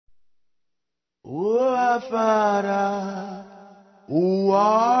O our Father, who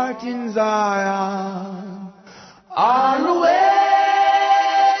art in Zion, hallowed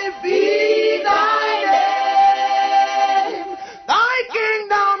be thy name. Thy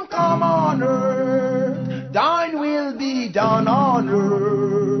kingdom come on earth, thine will be done on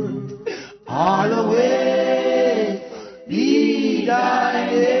earth. Hallowed be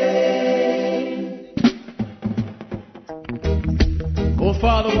thy name. O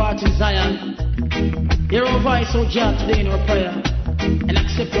Father, who art in Zion, hear our voice, O Jah, today in our prayer, and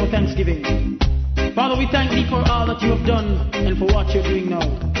accept our thanksgiving. Father, we thank thee for all that you have done and for what you're doing now.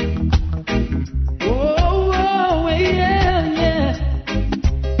 Oh, oh, yeah, yeah.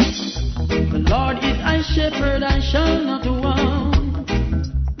 The Lord is thy shepherd, I shall not want.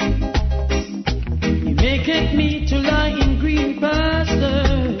 He maketh me to lie in green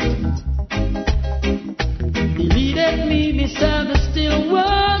pastures. He leadeth me beside the still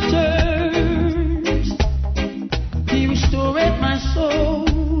waters. He restoreth my soul.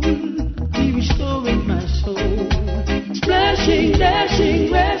 He restoreth my soul. Splashing,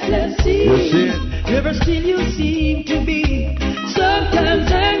 dashing, restless sea. Never still you seem to be.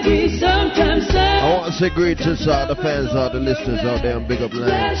 Sometimes angry, sometimes sad. I want to say greetings to all the fans, all the listeners out there, and big up line.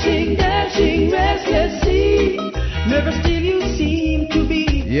 Splashing, dashing, restless sea. Never still you seem to be.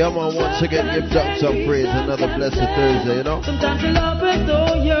 Yeah, man, once again, give up some praise. Another blessed Thursday, you know? Sometimes you love it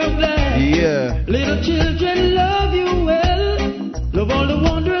though you're glad. Yeah. Little children love you well. Love all the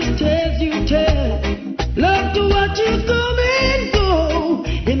wondrous tales you tell. Love to watch you come and go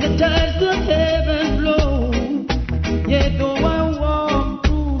in the tides of heaven blow. Yet though I walk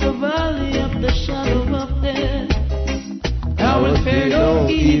through the valley of the shadow of death, I will fear no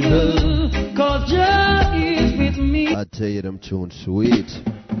evil, 'cause Jah is with me. I tell you, them tunes sweet.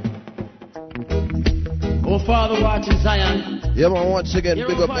 Oh, Father, watch in Zion. Yeah, man, once again,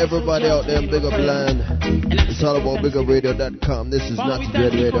 big up everybody out there, big up land. It's all about bigupradio.com. This is KNOTTY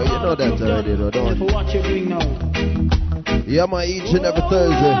DREAD Radio. You know that already, though, don't you? For what you're doing now. Yeah, man, each and every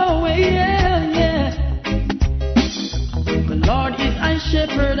Thursday. Oh, yeah, yeah. The Lord is thy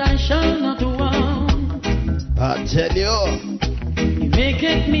shepherd, I shall not want. I tell you. He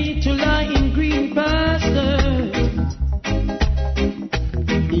maketh me to lie in green pastures.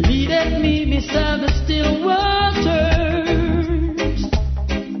 He leadeth me beside the still waters.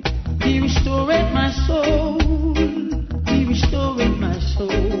 He restoreth my soul. He restoreth my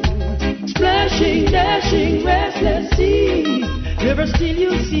soul. Splashing, dashing, restless sea. Never still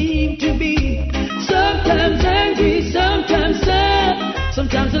you seem to be. Sometimes angry, sometimes sad.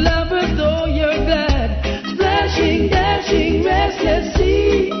 Sometimes a lover though you're glad. Splashing, dashing, restless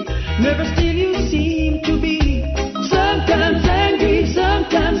sea. Never still you seem to be. Sometimes angry,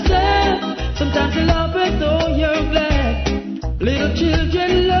 sometimes sad. Sometimes a lover though you're glad. Little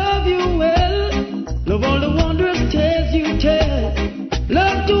children love you well. Love all the wondrous tales you tell.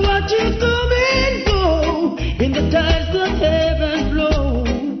 Love to watch you come and go in the tides of heaven blow.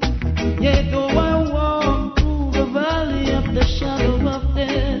 Yet though I walk through the valley of the shadow of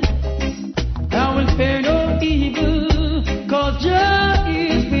death, I will fear no evil, 'cause Jah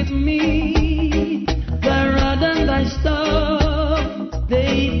is with me. Thy rod and thy staff,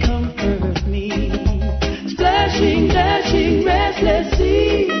 they comfort me. Splashing, dashing, restless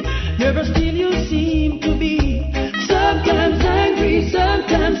sea. Never still you seem to be. Sometimes angry,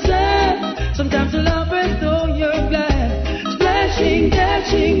 sometimes sad. Sometimes a lover though you're glad. Splashing,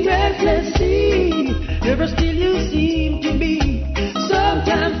 dashing, restless sea. Never still you seem to be.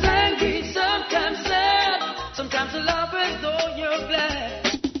 Sometimes angry, sometimes sad. Sometimes a lover though you're glad.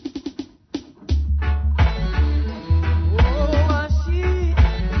 Oh, I see,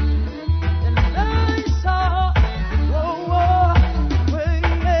 and I saw. Oh, oh, well,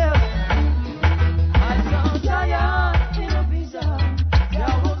 yeah. I saw Zion in a vision.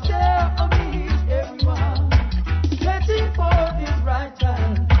 Jah was there amidst everyone, waiting for his right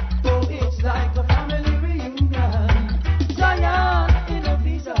time. Oh, it's like a family reunion. Zion in a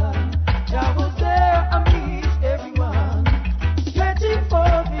vision. Jah was there amidst everyone, waiting for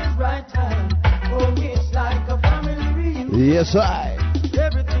his right time. Oh, it's like a family reunion. Yes, I.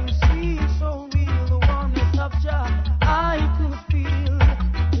 Everything seems so real, the oneness of Jah I could feel.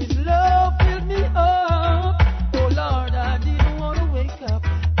 His love filled me up. Oh Lord, I didn't want to wake up.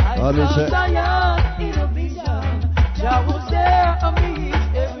 I saw Zion in a vision. Jah was there amidst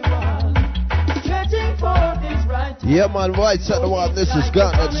everyone, waiting for his right time. Yeah, man, right at the one. This is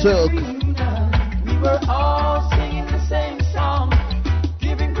Garnet Silk. We were all singing the same song,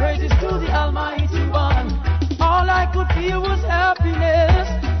 giving praises to the Almighty One. All I could feel was happiness,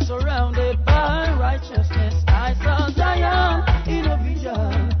 surrounded by righteousness. I saw Zion in a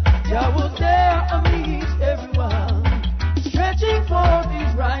vision. Jah was there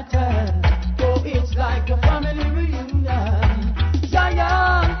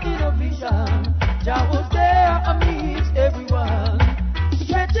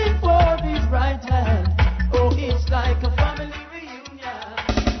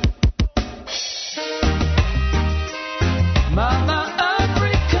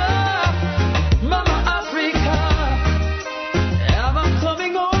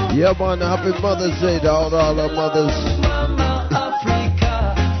Yeah, man, happy Mother's Day to all our mothers. Mama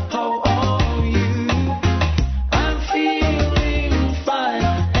Africa, how are you? I'm feeling fine,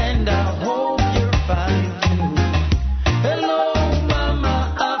 and I hope you're fine too. Hello,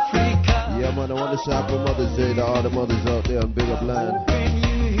 Mama Africa. Yeah, man, I want to say happy Mother's Day to all the mothers out there on Big Up Land. When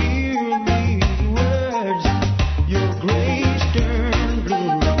you hear these words, your grace turn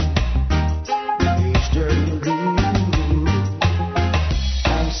blue. Grace turn blue.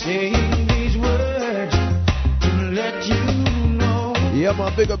 I'm saying these words to let you know. Yeah,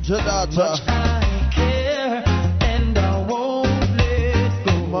 man, big up to your daughter. Much I care, and I won't let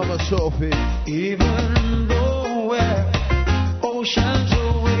go. Mama Sophie. Even though we're oceans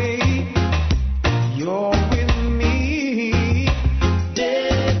away, you're with me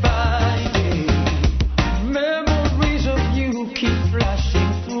day by day. Memories of you keep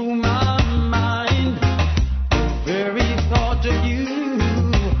flashing through my mind. The very thought of you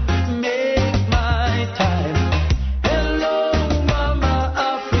make my time. Hello, Mama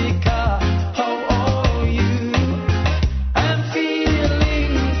Africa, how are you? I'm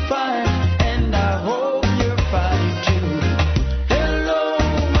feeling fine, and I hope you're fine too. Hello,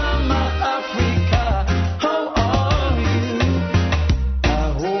 Mama Africa, how are you? I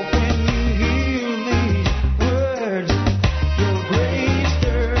hope when you hear these words, your grace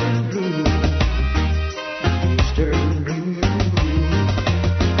turn blue. Grace turn blue.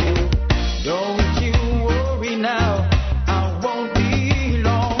 Don't you worry now, I won't be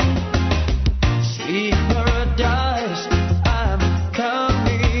long. Sweet paradise, I'm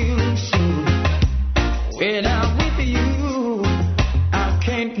coming soon. When I'm with you, I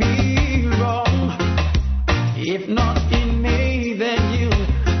can't be wrong. If not in May, then you'll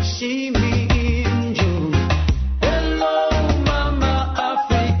see me in June. Hello, Mama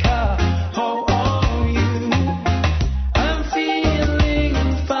Africa, how are you? I'm feeling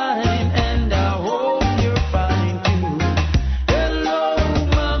fine, and I hope you're fine too. Hello,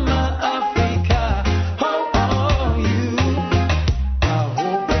 Mama Africa, how are you? I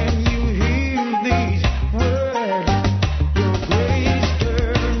hope when you hear these words, your grace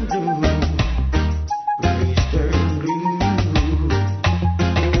turn blue. Grace turn blue.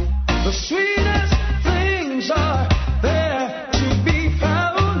 The sweetest things are there to be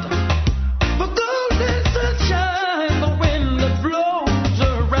found. The golden sunshine, the wind that blows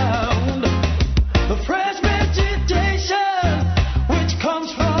around. The fresh vegetation which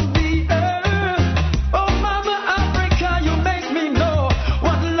comes from the earth. Oh, Mama Africa, you make me know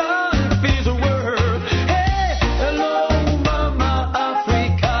what life is worth. Hey, hello, Mama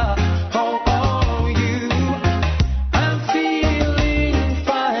Africa, how are you? I'm feeling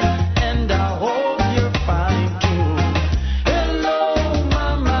fine, and I hope you're fine too. Hello,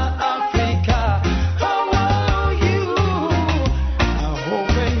 Mama Africa, how are you? I hope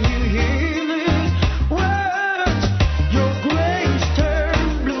when you hear these words, your grace turn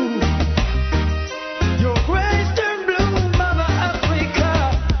blue. Your grace turn blue, Mama Africa.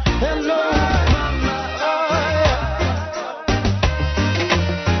 Hello, Mama.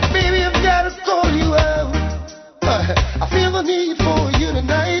 Baby, I've got to call you out. I feel the need for you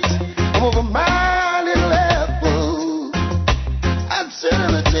tonight. I'm over my little apple. I'd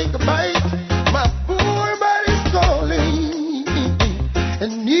certainly take a bite. My poor body's calling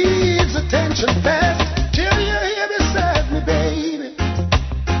and needs attention fast. Till you're here beside me, baby.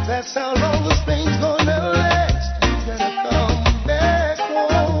 That's how long this thing's gonna last. You gotta come back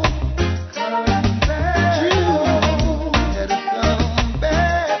home. Come back home. You gotta come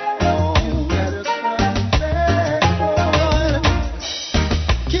back home. You gotta come back home.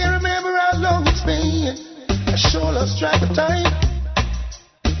 Can't remember how long it's been. I sure lost track of time.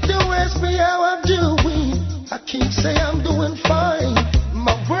 Don't ask me how I'm doing. I can't say I'm doing fine.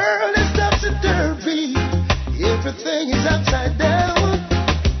 My world is topsy-turvy. Everything is upside down.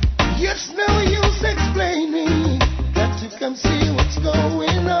 It's no use explaining. Got to come see what's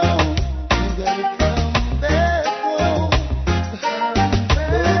going on. You gotta come back home. Oh,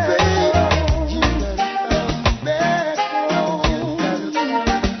 baby, you gotta come back home. You gotta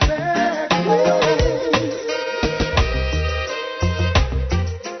come back home.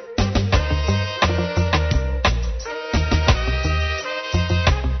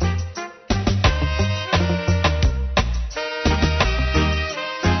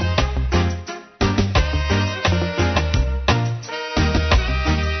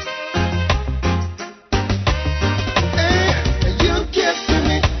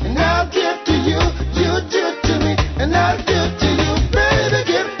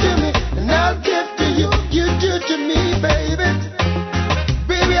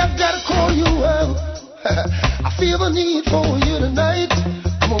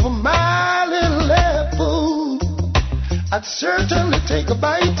 I'd certainly take a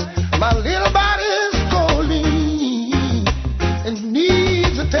bite. My little body is calling and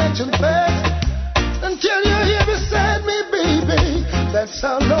needs attention fast. Until you're here beside me, baby, that's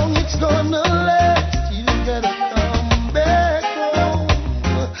how long it's gonna last. You gotta come back home,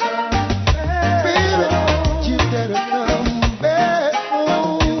 baby. You gotta come back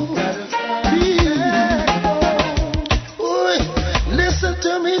home, please. Listen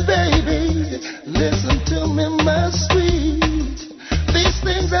to me, baby. Listen to me, my sweet. These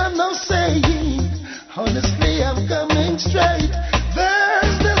things I'm not saying, honestly, I'm coming straight.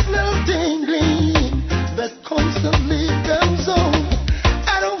 There's this little tingling that constantly comes on.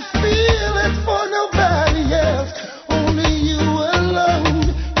 I don't feel it for nobody else, only you alone.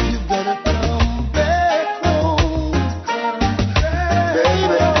 You better come back home,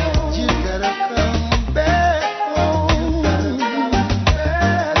 baby. You gotta come back home.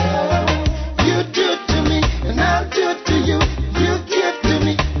 You do it to me, and I'll do it to you. You give to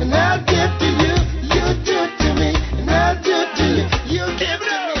me, and I'll give to you. You do it to me, and I'll do it to you. You give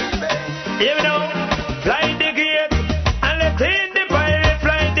to me, baby. You know, fly the gate, and let in the pirate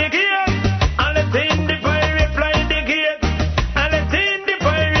fly the gate, and let in the pirate fly the gate, and let in the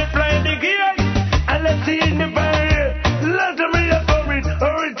pirate fly the gate, and let in the pirate. Let me come in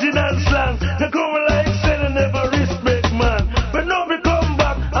original slang. They come like saying never respect man, but now me come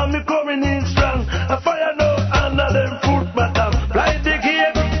back and me coming in strong. I fire no under them foot bottom. Fly the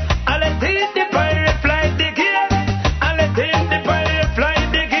gate, and let in the pirate fly the gate, and let in the pirate fly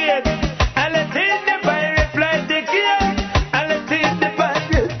the gate, and let in the pirate fly the gate, and let in the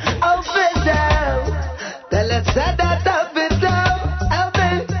pirate. Up and down, then let's set that up and down.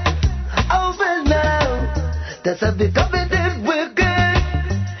 Up and down, that's a bit of it if we're good.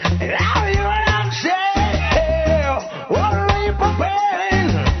 And now you what I'm saying, what are you preparing?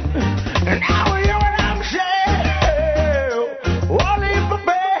 And now you what I'm saying, what are you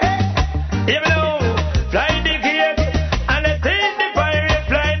preparing? You know, fly the gate, and let in the pirate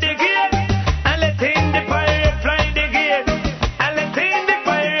fly the gate, and let in the pirate fly the gate, and let in the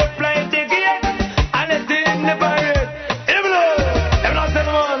pirate fly the gate, and let in the pirate. You know, them not tell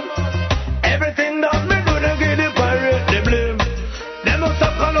one. Everything that me do, they give the pirate the blame. Them not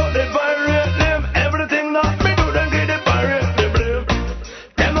stop call out the pirate name. Everything that me do, they give the pirate the blame.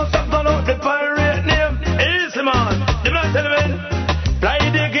 Them not stop call out the pirate name. Easy man, them not tell me. Fly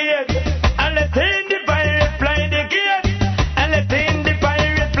the gate, and let in the pirate fly the gate, and let in the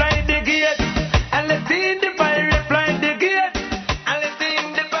pirate fly the gate, and let in the pirate fly the gate, and let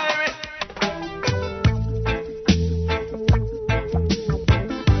in the pirate.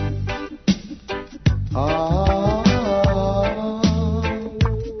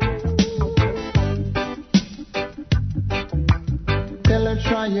 Tell her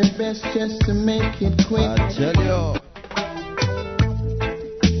try your best just to make it quick. I tell you.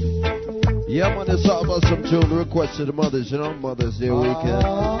 Yeah, man, it's all about some tune requests to the mothers, you know, Mother's Day weekend.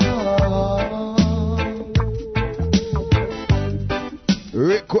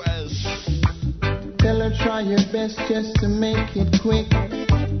 Request. Tell her try your best just to make it quick.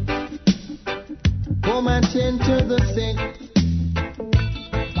 Come and tend to the sick.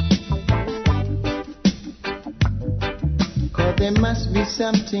 Cause there must be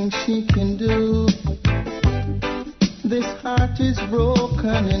something she can do. This heart is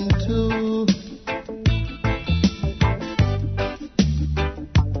broken in two.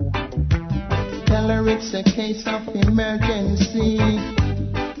 Tell her it's a case of emergency.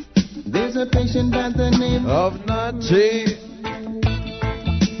 There's a patient by the name Of Natty.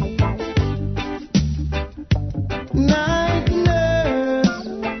 Night Nurse.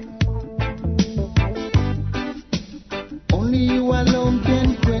 Only you alone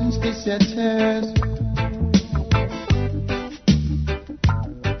can quench this thirst.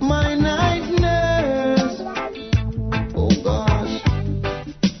 My night nurse. Oh gosh.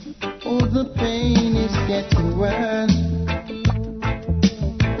 Oh, the pain is getting worse.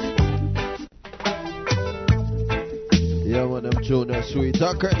 Yeah, man, them tune are sweet.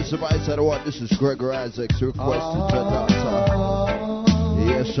 Our courtesy of Ice and What. This is Gregor Isaac's requested to daughter.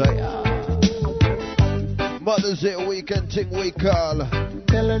 Yes, I am. Mother's Day weekend thing we call.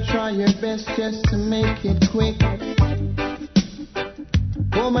 Tell her try your best just to make it quick.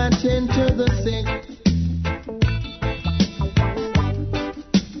 Come and tend to the sick.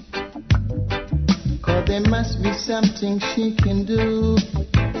 Cause there must be something she can do.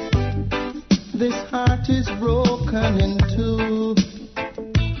 This heart is broken in two.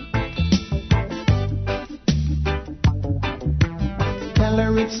 Tell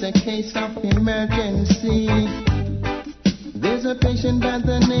her it's a case of emergency. There's a patient by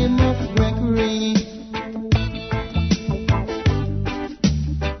the name of Gregory.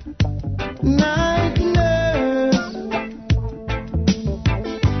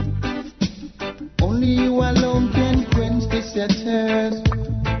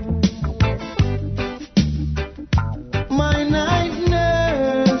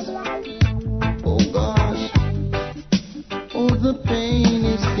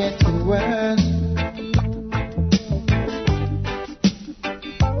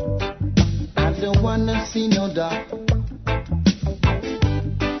 don't wanna see no doc.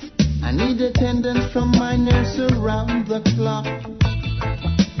 I need attendance from my nurse around the clock.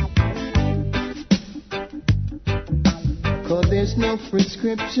 'Cause there's no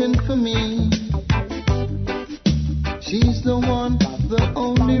prescription for me. She's the one, the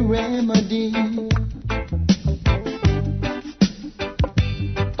only remedy.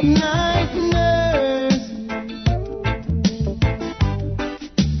 Night nurse,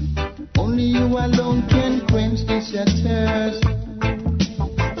 only you alone can quench this thirst.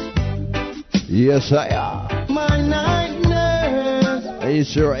 Yes, I am. My night nurse. Are you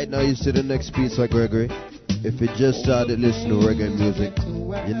sure right now you see the next piece of Gregory? If you just started listening to reggae music,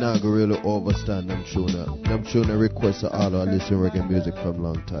 you're not going to really overstand them tune. Them tune a request of all our listen reggae music from a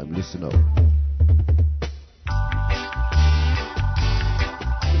long time. Listen up.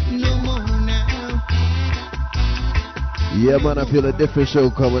 No more now. Yeah, man, I feel a different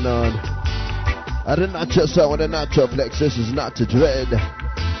show coming on. I did not just sound with a natural flex. This is Not to Dread. They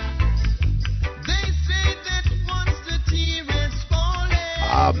say that once the tear is falling.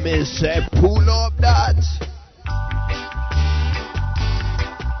 I miss say pull up that.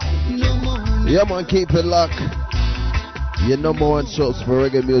 No more now. Yeah, man, keep it locked. Your number one source for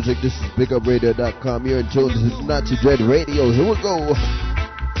reggae music. This is BigUpRadio.com. You're in tune. This is Not to Dread Radio. Here we go.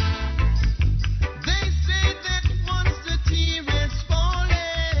 They say that once the tear is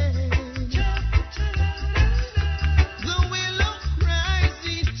falling, the willow cries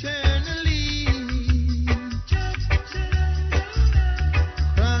eternally.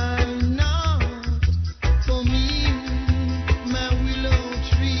 Cry not for me, my willow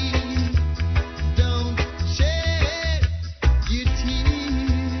tree. Don't shed your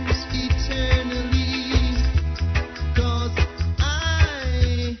tears eternally. 'Cause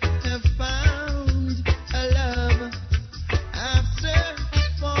I have found a love I've searched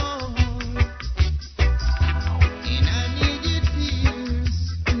for, and I need your tears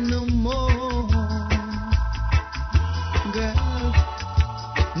no more, girl,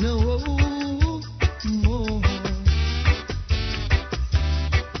 no more.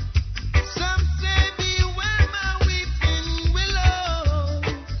 Some say beware my weeping willow,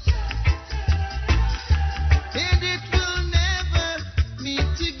 and it will never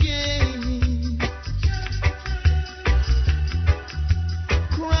meet again.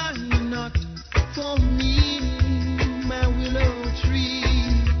 Cry not for me, my willow tree.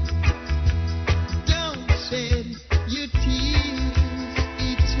 Don't shed your tears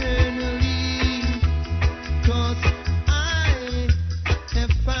eternally. 'Cause I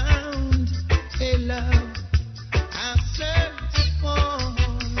have found a love I've searched for,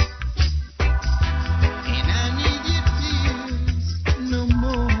 and I need your tears no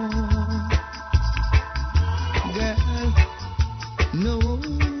more, girl, no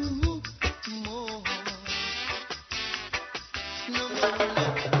more, no more.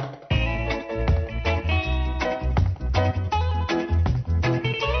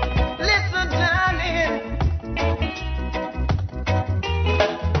 Listen, darling,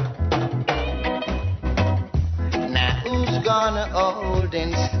 now who's gonna hold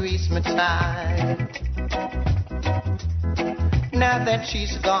and squeeze me tight? Now that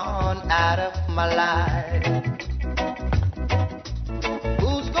she's gone out of my life,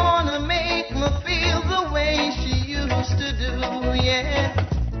 who's gonna make me feel the way she used to do? Yeah,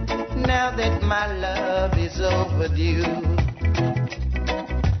 now that my love is overdue,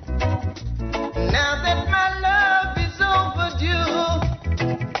 now that my love is overdue,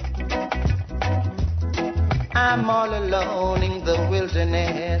 I'm all alone in the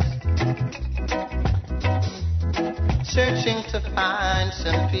wilderness, searching to find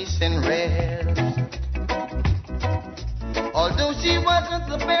some peace and rest. Although she wasn't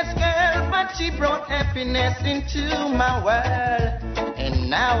the best girl, but she brought happiness into my world, and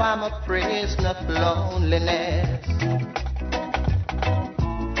now I'm a prisoner of loneliness.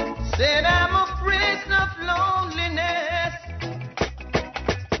 Said I'm a prisoner of loneliness.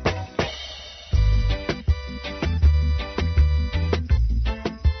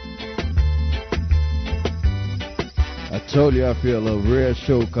 I told you I feel a rare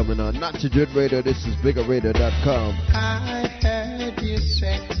show coming on. Not to Dread Radio. This is BigUpRadio.com. I heard you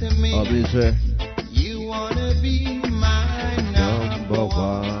say to me, I'll be sir. you wanna be my number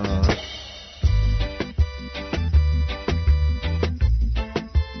one.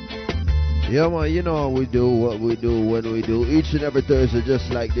 Yeah, man, you know how we do, what we do, when we do. Each and every Thursday, just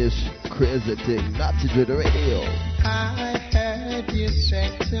like this crazy thing. Not to Dread Radio. I heard you say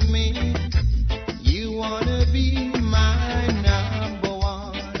to me, you wanna be my number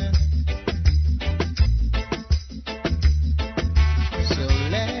one. So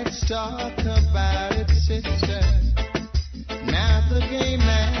let's talk about sister. Now the game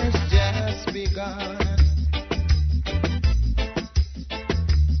has just begun.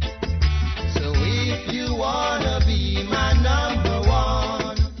 So if you wanna be my number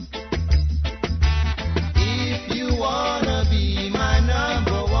one, if you wanna be my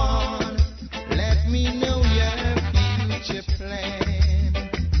number one, let me know your future plan.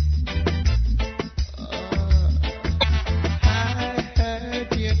 I heard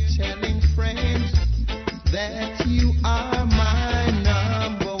you telling friends that you are my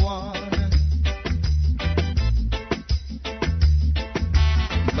number one,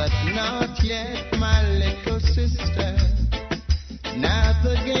 but not yet, my little sister. Now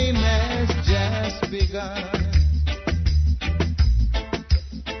the game has just begun.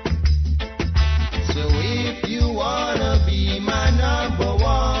 So if you wanna be my number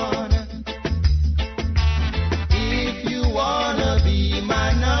one, if you wanna be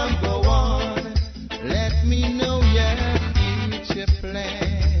my number one, let me know your future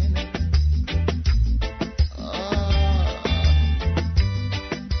plan.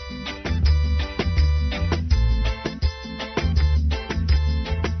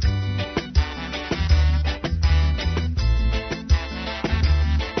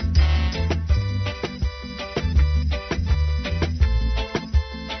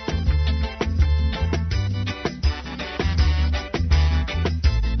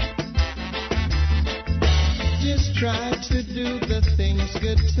 Just try to do the things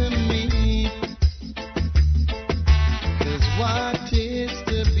good to me, 'cause what is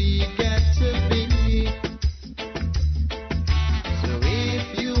to be got to be. So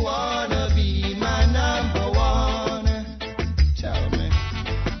if you wanna be my number one, tell me.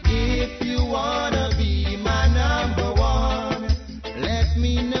 If you wanna be my number one, let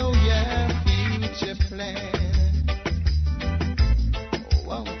me know your future plan.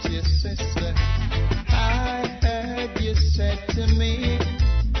 Won't you, sister? I heard you said to me,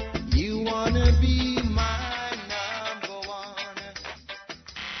 you wanna be my number one.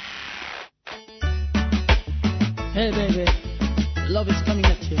 Hey, baby, love is coming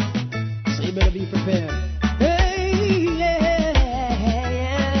at you, so you better be prepared. Hey, yeah,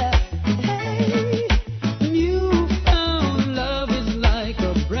 yeah, hey. Newfound love is like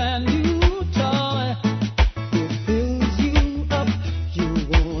a brand new toy. It fills you up, you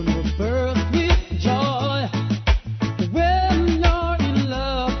wanna burst with joy. When you're in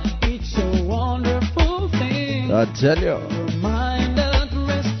love, it's a wonderful thing. I tell you. Your mind at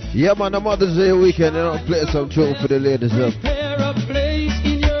rest. Yeah, man, the Mother's Day weekend, and I'll play some tune for the ladies up. Prepare a place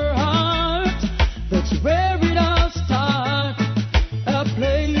in your heart. That's where it all starts. A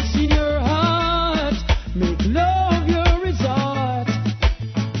place in your heart. Make love your resort.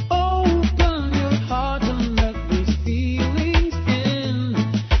 Open your heart and let these feelings in.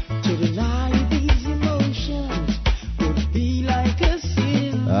 To deny these emotions would be like a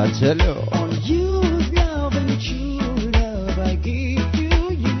sin. I tell you. On you's love and true love I give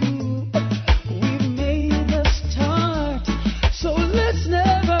to you. We've made the start, so let's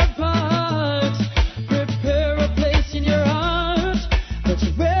never part. Prepare a place in your heart, that's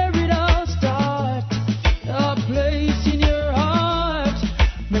where it all starts. A place in your heart,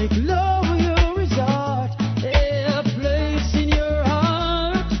 make love your resort. A place in your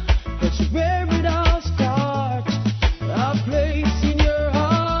heart, that's where it all starts. A place in your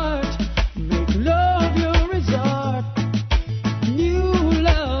heart, make love your resort. New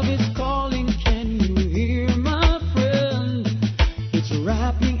love is calling, can you hear, my friend? It's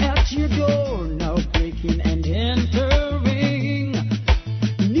rapping at your door, now breaking and entering.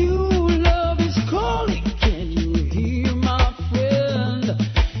 New love is calling, can you hear, my friend?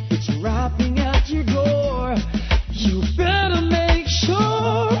 It's rapping at your door. You better make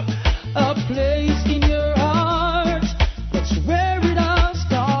sure a place in your heart, that's where it all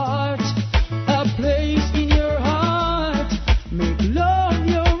starts. A place in your heart, make love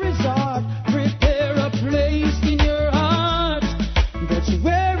your resort. Prepare a place in your heart, that's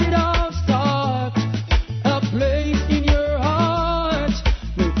where it all starts. A place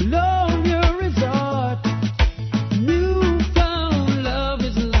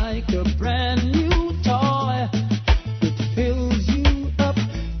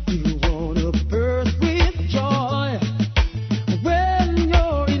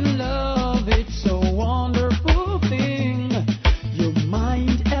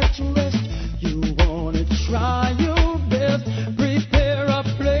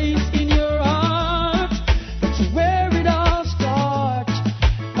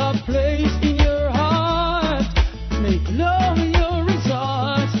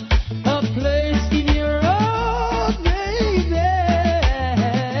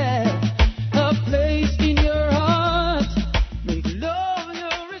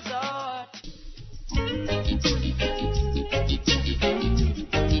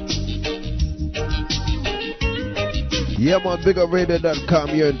Yeah, man,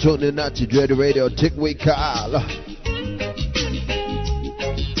 bigupradio.com. You're in tune to Knotty Dread Radio. Tick we call.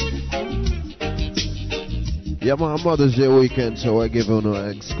 Yeah, man, Mother's Day weekend, so I give you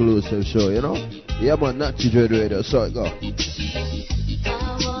an exclusive show, you know? Yeah, man, Knotty Dread Radio. So it go.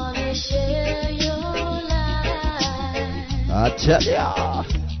 I wanna share your life. I tell ya.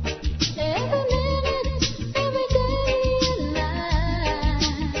 Every minute, every day and night.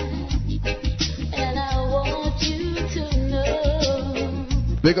 And I want you to know.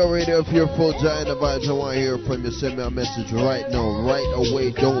 Big up radio, if you're full giant of vibes, I want to hear from you. Send me a message right now, right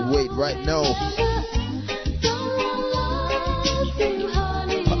away. Don't wait, right now.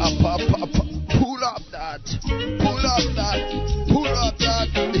 Pull up that. Pull up that. Pull up that.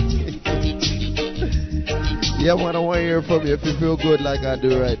 Yeah, man, I want to hear from you if you feel good like I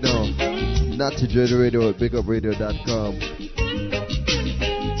do right now. Knotty Dread Radio at bigupradio.com.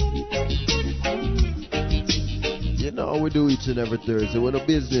 You know we do each and every Thursday. We're no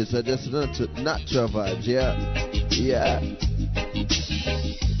business. I just natural vibes. Yeah. Yeah.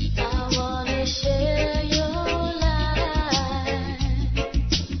 I wanna share your life.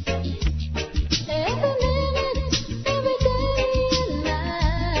 Every minute, every day and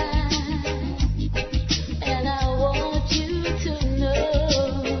night. And I want you to know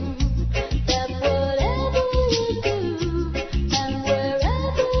that whatever you do and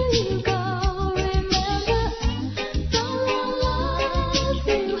wherever you go, remember, don't love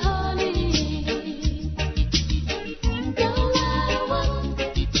you, honey. No matter what,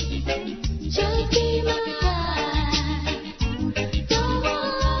 just be my guide. Don't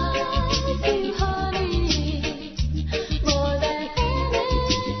love you, honey, more than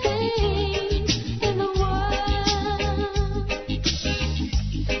anything in the world.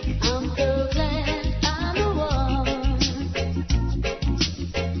 I'm so glad I'm the one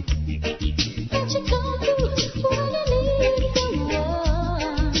that you come to when you need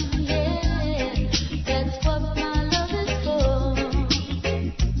someone. Yeah, that's what my love is for.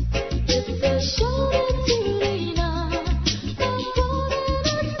 It's a shoulder to lean on, a golden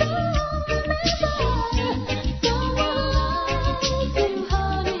stone to remember. Don't love you,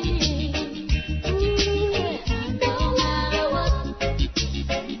 honey. No matter what,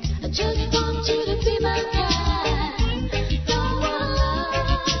 I just want you to be my guide. Don't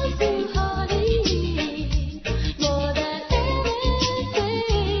love you, honey, more than anything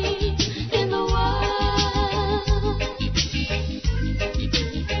in the world.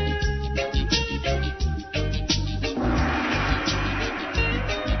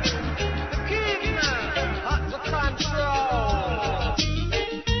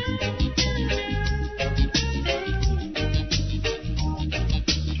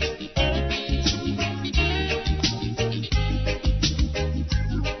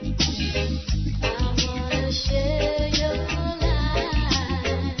 I wanna share your life.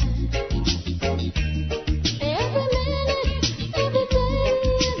 Every minute, every day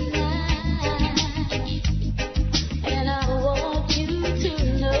and night. And I want you to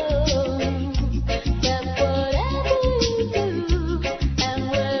know that whatever you do and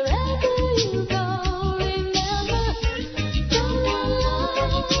wherever you go, remember, don't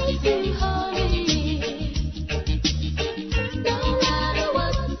love you, honey. No matter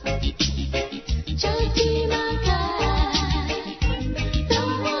what, just be my guide.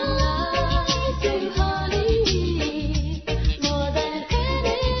 Don't love you, honey, more than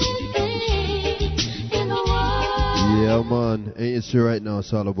anything in the world. Yeah, man. And you see right now,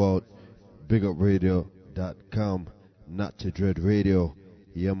 it's all about bigupradio.com. Knotty Dread Radio.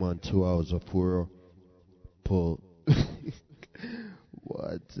 Yeah, man. 2 hours of pure pull.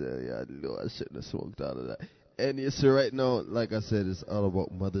 What? Yeah, I know I shouldn't have smoked out of that. And you see right now, like I said, it's all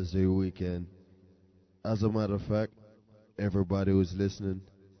about Mother's Day weekend. As a matter of fact, everybody who's listening,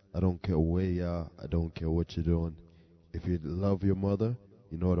 I don't care where you are, I don't care what you're doing. If you love your mother,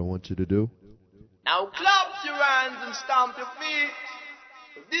 you know what I want you to do? Now clap your hands and stamp your feet.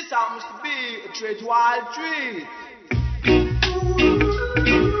 This happens to be a treat wild treat.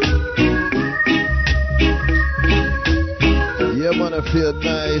 Yeah, man, I feel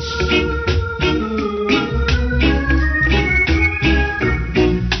nice.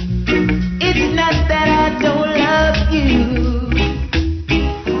 It's not that I don't love you.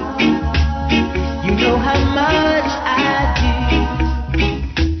 You know how much I do.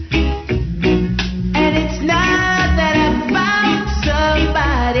 And it's not that I found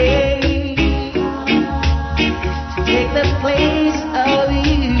somebody to take the place of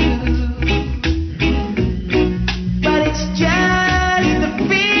you. But it's just the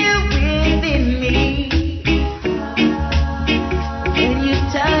feeling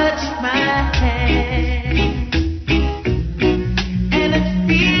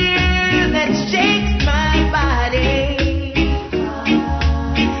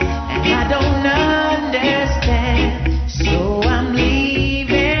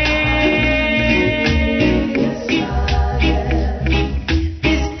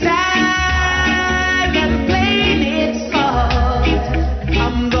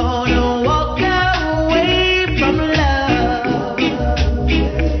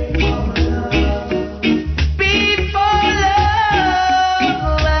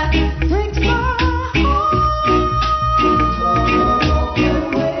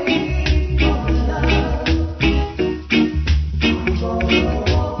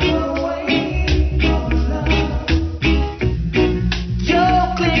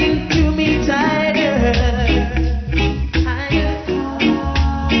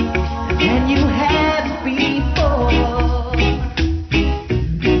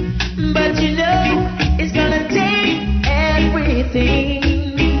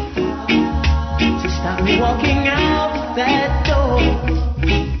walking out that door.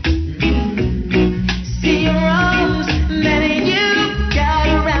 See your arms that you got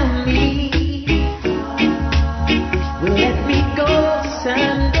around me will let me go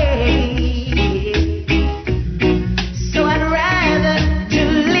someday. So I'd rather to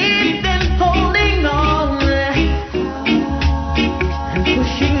leave than holding on and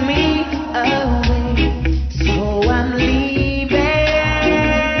pushing me away. So I'm leaving.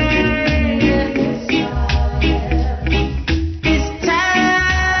 This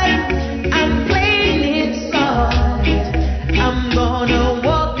time I'm playing it soft. I'm gonna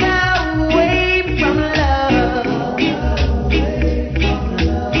walk away from love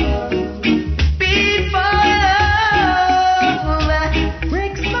before love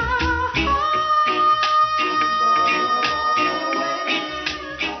breaks my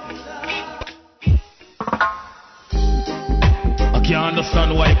I can't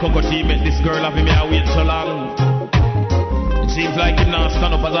understand why Coco T make this girl have me wait so long. It seems like him not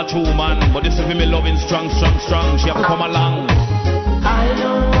stand up as a true man, but this is me loving strong, strong, strong. She have to come along. I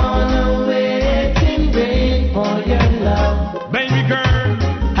don't wanna wait in vain for your love. Baby girl,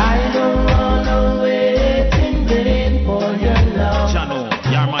 I don't wanna wait in vain for your love. Chano,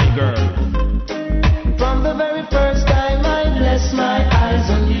 you're my girl. From the very first time I bless my eyes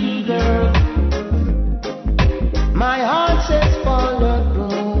on you, girl, my heart says follow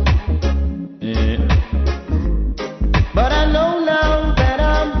through. Eh. But I know now that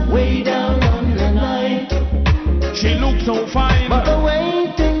I'm way down on the line. She looks so fine, But the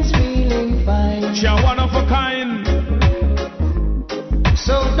way things feeling fine. she a one of a kind.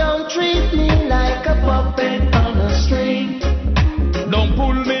 So don't treat me like a puppet on a string. Don't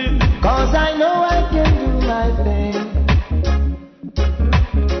pull me, 'Cause I know I can do my thing.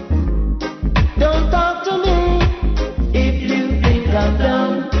 Don't talk to me if you think I'm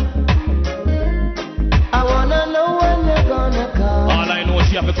dumb. I wanna know when you're gonna come. all I know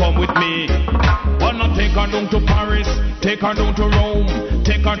she have to come with me. Wanna take her down to Paris, take her down to Rome,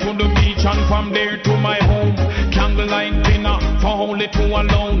 take her to the beach and from there to my home. Candlelight dinner for only two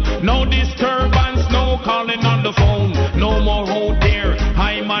alone. No disturbance, no calling on the phone. No more out there,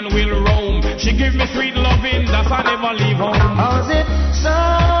 I man will roam. She give me sweet loving, that's I never leave home. How's it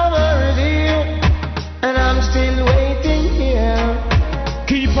summer dear? And I'm still waiting here.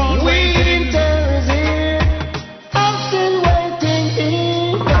 Keep on waiting. Winter is here. I'm still waiting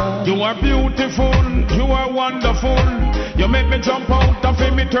here. You are beautiful, you are wonderful. You make me jump out and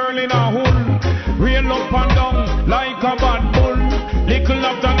feel me turning a hole. Rail up and down like a bad bull. Little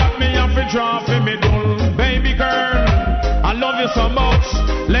after that me have to draw for me dull. Baby girl, I love you so much.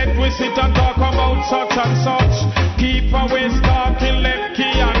 Let we sit and talk about such and such. Keep away talking left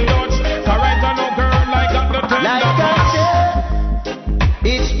key and Dutch. Correct I know girl like got the tender Like I touch. said,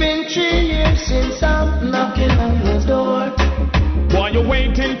 it's been 3 years since I'm knocking on your door. Why you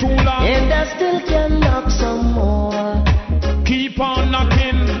waiting too long? And I still can knock some more. Keep on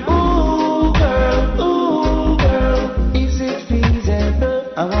knocking. Ooh, girl, is it feasible?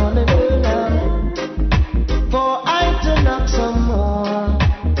 I wanna do now. For I to knock some more.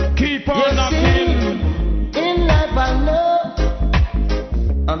 Keep on You knocking. see, in life I know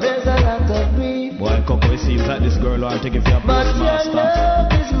there's a lot of grief. Boy, Coco, it seems like this girl will take it for your But your postmaster.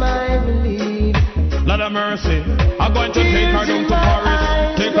 love is my belief. Lord of mercy, I'm going to take her down to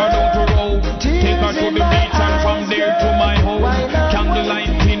Paris, take her down to Rome, take her to the beach and from there to my home.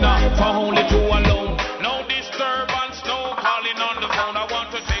 Candlelight dinner for only two alone. No disturbance, no calling on the phone. I want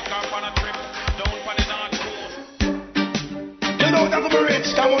to take her on a trip down for the North Coast. You know that I'm rich,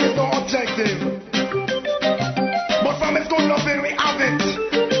 that one is no objective. But from its good loving, we have it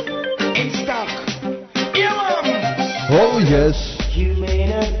in stock. Yeah, man. Oh yes. You may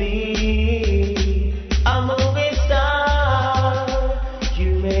not be a movie star.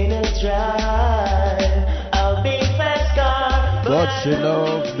 You may not drive a big fast car. But she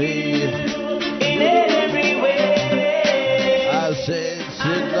loves me. In every way. I said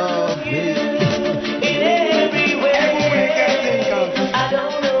she loves me. In every way. Everywhere you can think of. I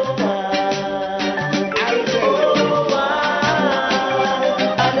don't know why. I'll tell you. Oh, why?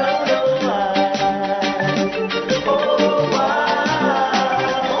 I don't know why. Oh, why?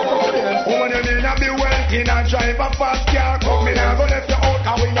 Woman, you need to be wealthy and drive a fast car. Come in and go left you out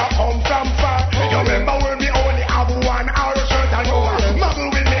and we not come from far. You remember when we only have one hour shirt and you muggle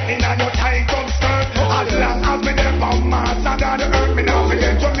with me in and your tight up skirt. As long as me there from Mars and the earth, me now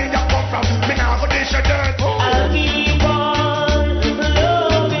forget where me a come from. Me now go dish your dirt. I'll keep on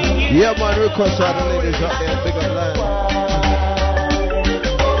loving you. Yeah, man, request all the ladies out there, big up line.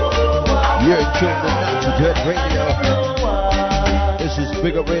 You're in tune with KNOTTY Dread Radio. This is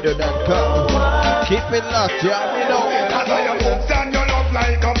BigUpRadio.com. Keep it locked, yeah, we know. As I am hooked on your love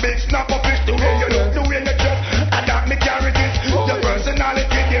like a big snapper fish. The way you look, the way you dress, and that me carry this. Your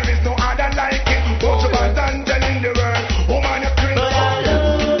personality, there is no other like it. Won't you pass and telling the world, woman, you're crazy. But I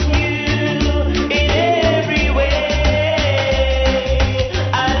love you in every way.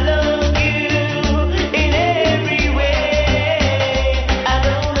 I love you in every way. I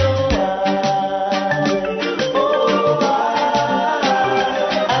don't know why. Oh, why?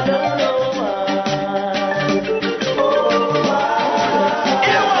 I don't know why. Oh, why?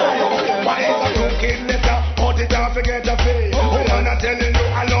 Why is a cooking letter? Cut it off, forget the face. Woman, I'm telling you,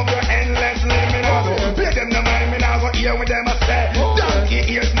 I love you endlessly. Me now go play them the mind, me now go hear what them a say. Donkey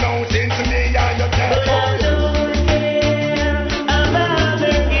ears now, since me and your But I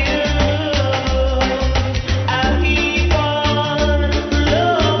don't care about you. I'll keep on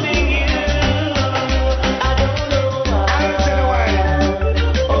loving you. I don't know why. I'll tell you why.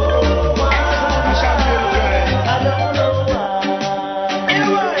 Oh, why? I shall feel great. I don't know why.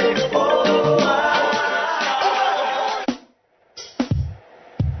 Anyway. Oh, why?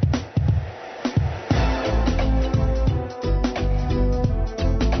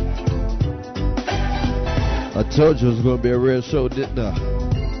 I told you it was going to be a real show, didn't I?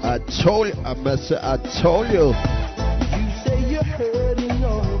 I told you. I must say, I told you. You say you're hurting,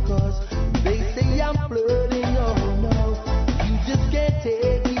 oh, cause they say I'm flirting, oh no. You just can't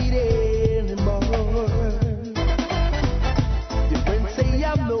take it anymore. Your friends say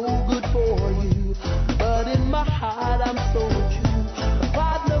I'm no good for you, but in my heart I'm so true. A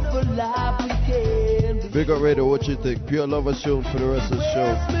partner for life we can be. Big Up Radio, what you think? Pure love or soon for the rest of the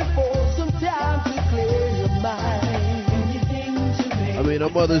show? Ask me for some time to clear your mind. I mean, a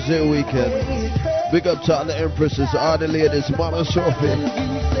Mother's Day weekend. Big up to all the empresses, all the ladies, Mama Sophie. You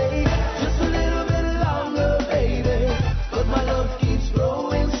say just a little bit longer, baby, but my love keeps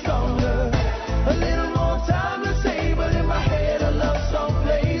growing stronger. A little more time to say, but in my head a love song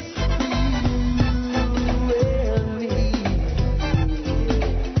plays for you and me.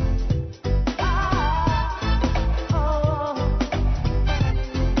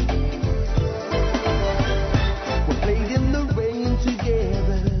 We played in the rain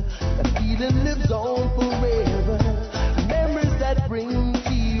together. That feeling lives on forever. Memories that bring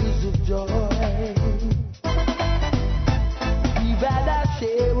tears of joy. We've had our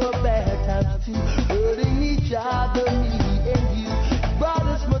share of bad times too, hurting each other, me and you. Brought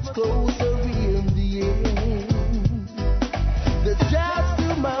us much closer in the end. There's just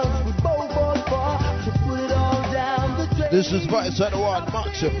too much we both want for to put it all down the drain. This is Vice at the One,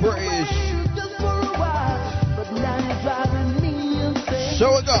 Max of Praise. Just for a while, but now you're driving me insane.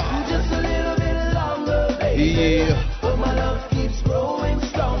 So we go. Just a little bit longer, baby. Yeah. But my love keeps growing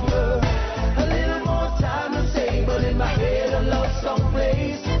stronger. A little more time to say, but in my head a love song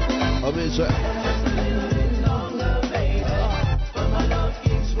plays. I mean, sir. Just a little bit longer, baby. But my love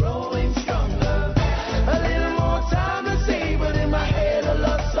keeps growing stronger. A little more time to say, but in my head a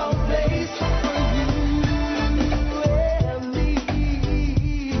love song plays for you and me.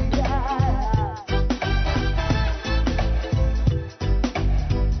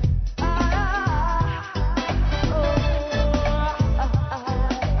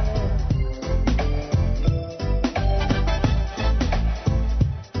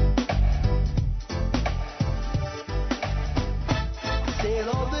 Said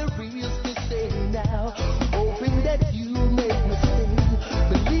all there is to say now, hoping that you make me stay.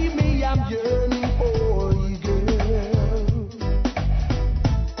 Believe me, I'm yearning for you, girl.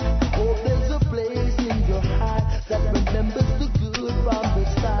 Hope there's a place in your heart that remembers the good from the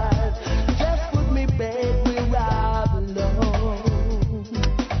start. Just put me back where I belong.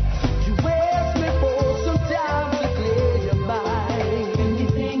 You asked me for some time to clear your mind.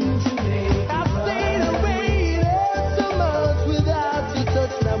 Anything to make I stayed away so much without your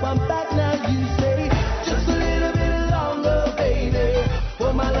touch. Now I'm back. Now you say just a little bit longer, baby.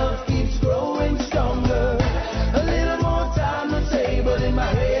 But my love keeps growing stronger. A little more time to say, but in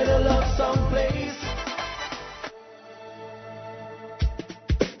my head a love song plays.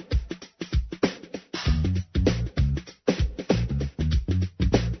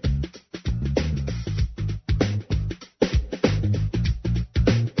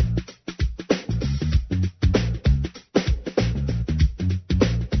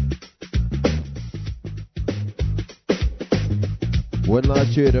 When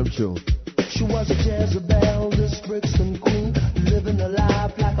last year, them show. She was a Jezebel, this Brixton queen, living a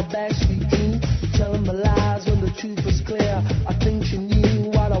life like a backstreet teen, telling my lies when the truth was clear. I think she knew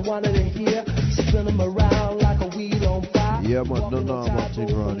what I wanted to hear, spin them around like a weed on fire. Yeah, man, no, no, I'm not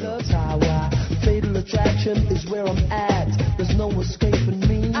taking around here. Love's highway. Fatal attraction is where I'm at. There's no escaping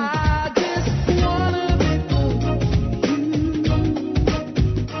me. I just wanna be close to you.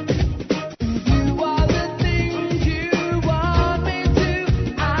 Do all the things you want me to.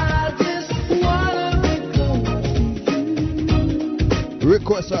 I just wanna be close to you.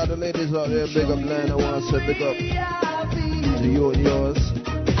 Request all the ladies out there, big up line. I want to say big up to you and yours.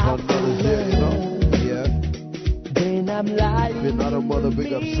 On Mother's Day, you know? Yeah. Then I'm lying. If you're not a mother,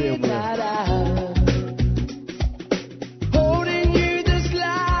 big up same way. Holding you just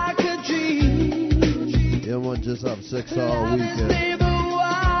like a dream. You want just have sex all weekend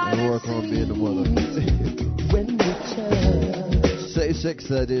and work on being a mother. When we touch, say sex,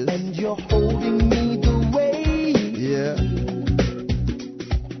 that is. and you're holding me the way. Yeah.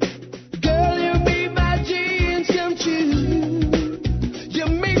 Girl, you make my dreams come true. You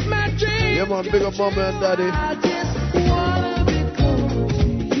make my dreams. Yeah, man, big up mama and daddy. I just wanna be close to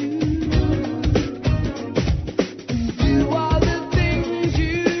you. Do all the things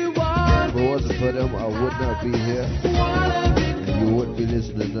you want. If it wasn't for them, I would not be here. And you wouldn't be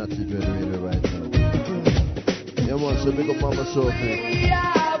listening to KNOTTY DREAD Radio right now. Yeah, man, so big up mama Sophie.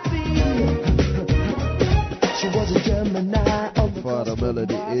 She was a Gemini. Father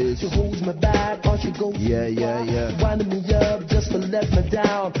Melody is. She holds me back, or she goes. Yeah, yeah, yeah. Winding me up just to let me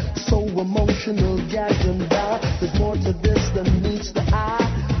down. So emotional, gagged and bound. There's more to this than meets the eye.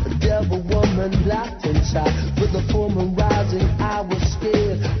 A devil woman locked inside. With the full moon rising, I was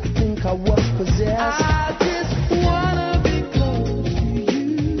scared. I think I was possessed. I just wanna be close to you.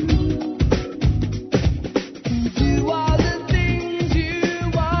 Do all the things you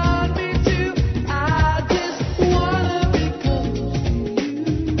want me to. I just wanna be close to you.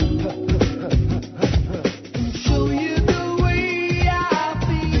 Show you the way I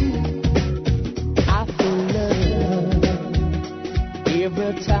feel. I feel love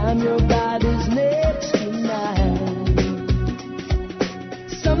every time your body's next to mine.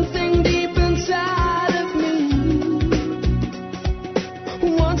 Something deep inside of me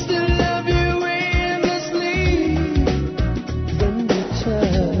wants to love you endlessly. When we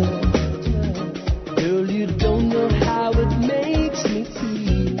touch, girl, you don't know how it makes me feel.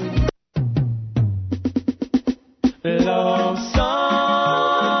 Love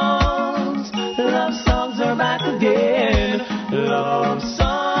songs are back again. Love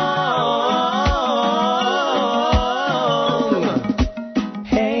song.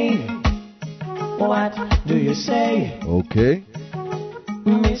 Hey, what do you say, Okay.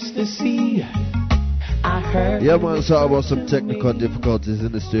 Mr. C? I heard Yeah, man, sorry about some technical difficulties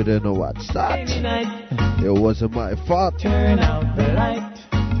in the studio. No, what's that? any night. It wasn't my fault. Turn out the light.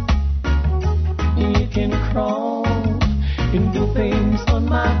 You can crawl and do things on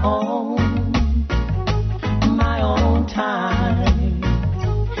my own time.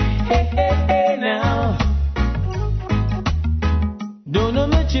 Hey, hey, hey, now. Don't know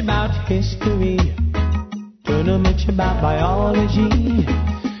much about history. Don't know much about biology.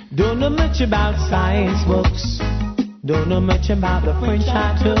 Don't know much about science books. Don't know much about the French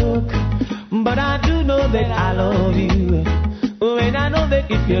I took. But I do know that I love you. And I know that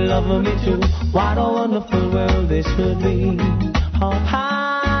if you love me too, what a wonderful world this would be. Oh,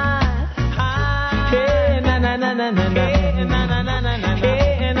 hi, hi, hey, na na na na na na, hey, na na na na na,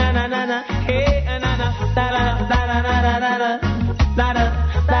 hey, na na na na, hey, na na, da da da da da da da da, da da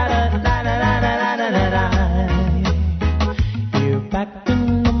da da da da da da da. You're back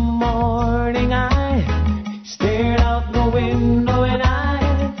in the morning, I stared out the window and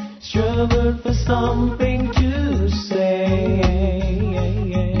I struggled for something to say.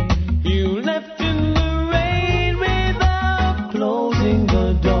 You left in the rain without closing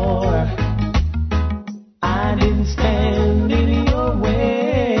the door. I didn't stand in your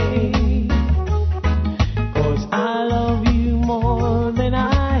way, 'cause I love you more than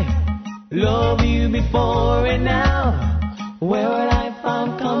I love you before. And now, where would I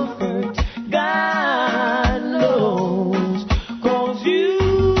find comfort? God knows, 'cause you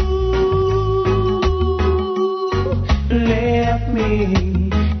left me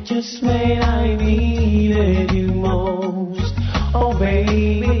just when I needed you most. Oh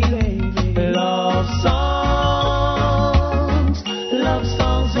baby, love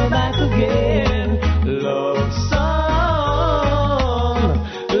songs are back again. Love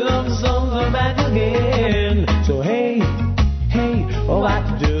songs are back again. So hey, hey, what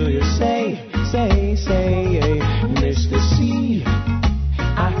do you say, Mr. C?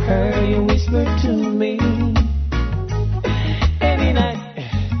 I heard you whisper to me any night.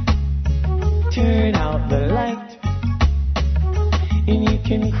 Turn out the light, and you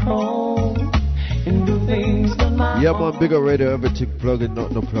can crawl and do things on my Yeah, man, bigger radio, everything plugging,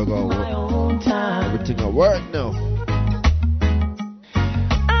 not no plug out. My own time. Everything at work now.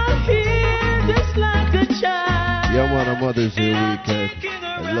 I hear just like a child. Yeah, man, a Mother's Day weekend.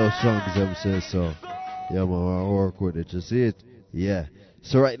 I love songs, them say so. Yeah, man, I work with it. You see it? Yeah.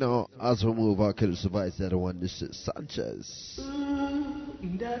 So right now, as we move, our killer survives the other one. This is Sanchez.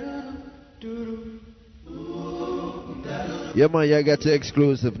 Yeah, man, you got the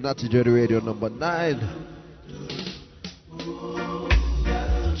exclusive KNOTTY DREAD Radio number 9.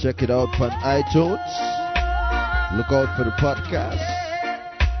 Check it out on iTunes. Look out for the podcast.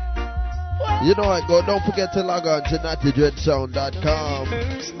 You know I go. Don't forget to log on to knottydreadsound.com.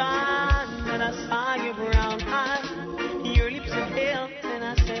 First time that I saw your brown eyes, your lips were pale, and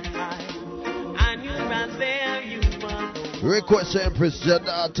I said hi. I knew right there you were. Request Empress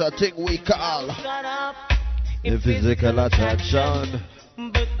Janata, thing we call Shut up. the physical attraction.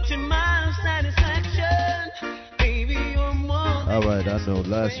 But to my satisfaction, baby, you're more. Alright, I know.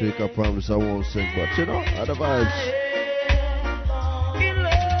 Last week I promised I won't sing, but you know, other vibes. In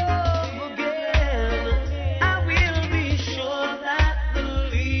love again, I will be sure that the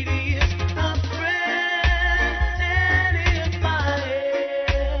lady is a friend. And if I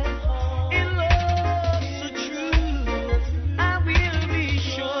am in love so true, I will be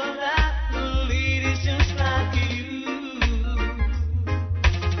sure that the lady's just like you.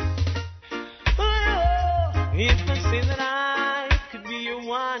 If I say that I could be your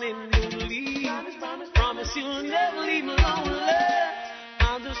one and only, promise you'll never leave me lonely.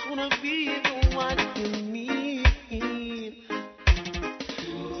 I just wanna be the one you need.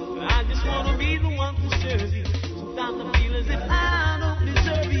 I just wanna be the one to serve you. Sometimes I feel as if I don't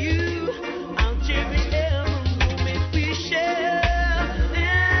deserve you. I'll cherish every moment we share.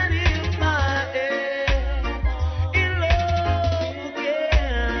 And if I am in love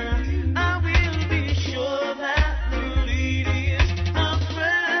again, I will be sure that the lady is a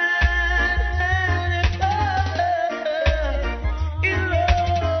friend. And if I am in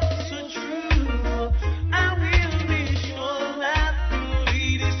love so true, I will be sure that the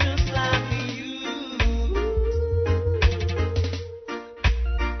lady's just like you.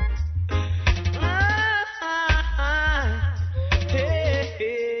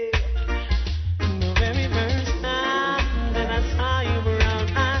 The very first time that I saw your brown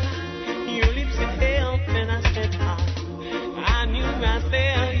eyes, your lips were pale, and I said hi. I knew right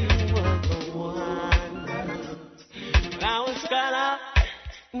there you were the one. I was caught up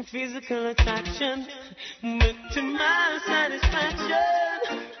in physical attraction, but to my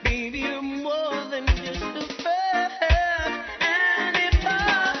satisfaction, baby, you're more than just a friend. And if I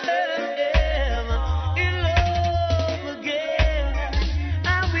am in love again, I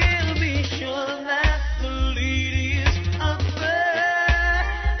will be sure that the lady is a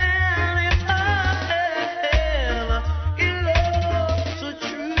friend. And if I am in love so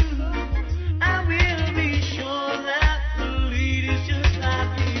true, I will be sure that the lady's just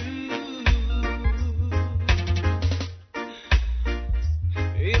like you.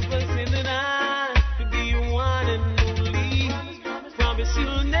 If I say that I could be your one and only, promise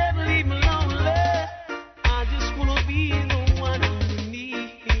you'll never leave me lonely. I just wanna be the one you need.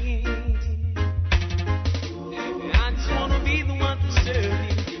 I just wanna be the one to serve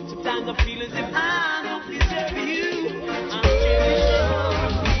you. Sometimes I feel as if I don't deserve you. I'm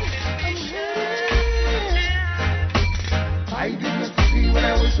I didn't see what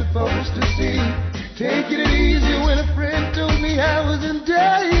I was supposed to see. Taking it easy when a friend told me I was in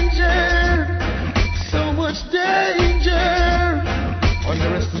danger. So much danger.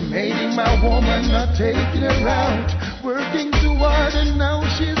 Underestimating my woman, not taking her out. Working too hard and now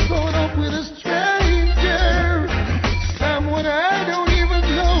she's going up with a stranger. Someone I don't even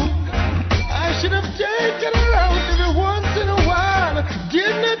know. I should have taken her out every once in a while.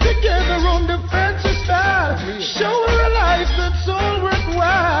 Dinner together on the fancy style. Show her a life that's all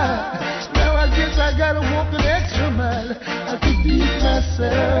worthwhile. Now I guess I gotta walk an extra mile. I could beat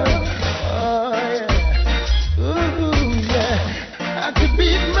myself. Oh yeah. Ooh yeah. I could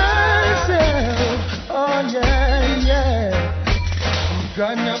beat myself. Oh yeah, yeah. I'm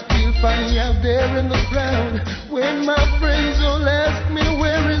gonna feel funny out there in the crowd when my friends all ask me,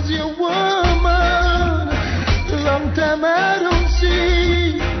 where is your woman? Long time I don't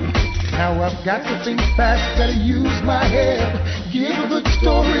see. Now I've got to think fast, gotta use my head. Give a good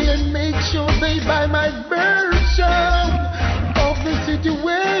story and make sure they buy my version of the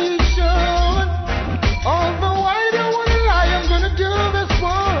situation. Although I don't wanna lie, I'm gonna do this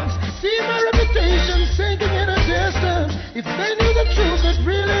once. See my reputation sinking in a distance. If they knew the truth that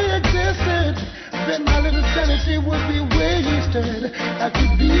really existed, then my little sanity would be wasted. I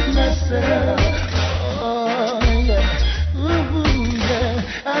could beat myself. Oh yeah.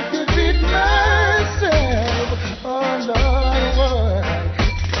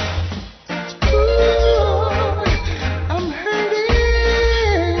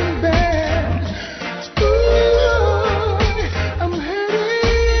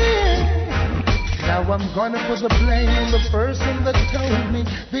 put the blame on the person that told me.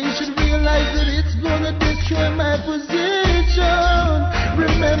 They should realize that it's gonna destroy my position.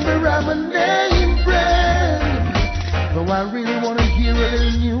 Remember, I'm a name brand. Though I really wanna hear a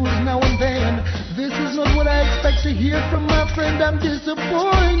little news now and then, this is not what I expect to hear from my friend. I'm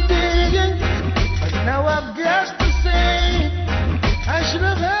disappointed. But now I've got to say, I should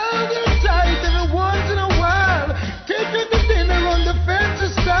have held her tight every once in a while. Take her to dinner on the fancy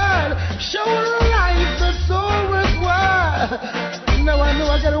style. Show her a life that's all worthwhile. Now I know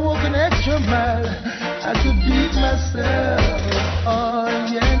I gotta walk an extra mile. I could beat myself. Oh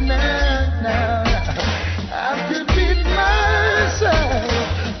yeah, now. I could beat myself.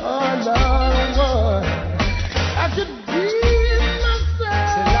 Oh Lord, I could beat myself.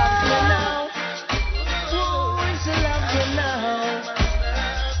 She loves me now. Oh, she loves me now.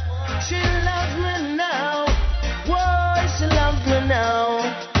 She loves me now. Whoa, she loves me now.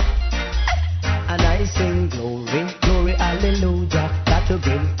 And I sing glory, glory, hallelujah. Got to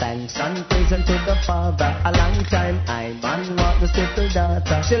give thanks and praise unto the Father. A long time I man walk the little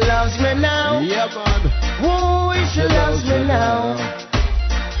daughter. She loves me now. Yeah, man. Whoa, she loves me now.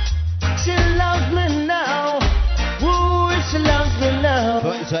 She loves me now. Whoa, she loves me now.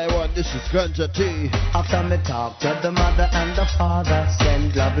 Taiwan, this is Ganja T. After me talk to the mother and the father,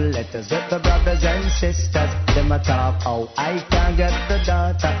 send love letters with the brothers and sisters. Them a talk how I can't get the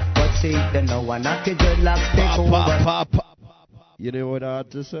daughter, but see they know I knock the dreadlocks take over. Pop. You know what I have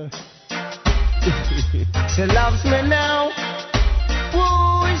to say? She loves me now.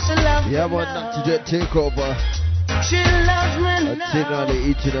 Woo, she loves Yeah, me man, now. not to just take over. She loves me I now. think on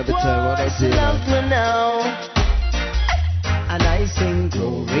each and every time when I Woo, say she loves that. me now. And I sing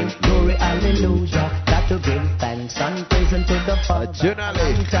glory, glory, hallelujah. Got to give thanks and praise unto the Father.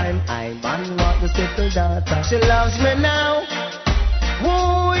 Generally. Long time I man walk with little daughter. She loves me now.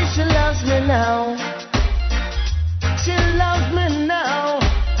 Woo, she loves me now. She loves me now.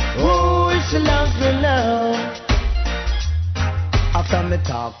 Woo, she loves me now. After me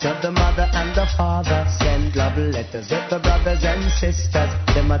talk to the mother and the father, send love letters with the brothers and sisters.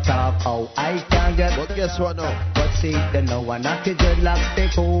 Them a talk how I can't get. But guess what now? But see, they know I knock the dreadlocks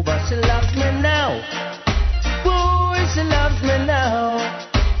take over. She loves me now. Boy, she loves me now.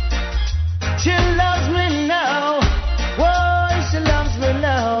 She loves me now. Boy, she loves me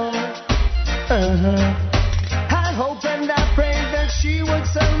now. I hope and I pray that she would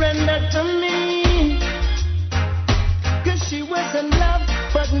surrender to me. Cause she was in love,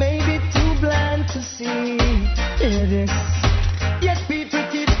 but maybe too blind to see it is. Yet people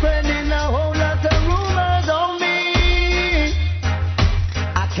keep spreading a whole lot of rumors on me.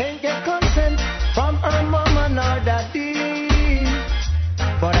 I can't get consent from her mama nor daddy.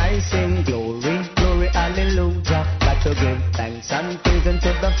 But I sing glory, glory, hallelujah. Got to give thanks and praise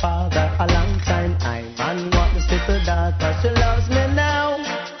unto the Father. A long time I man want this little daughter. She loves me now.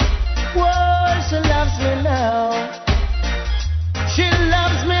 Whoa, she loves me now. She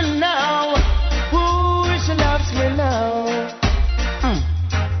loves me now. Ooh, she loves me now.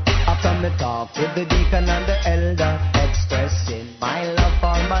 After me talk with the deacon and the elder, expressing my love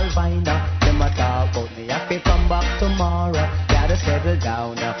for Malvina. Them a talk about me, I can come back tomorrow. Gotta settle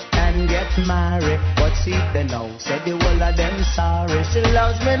down and get married. But see they know, said the whole of them sorry. She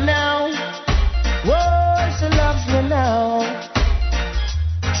loves me now. Whoa, she loves me now.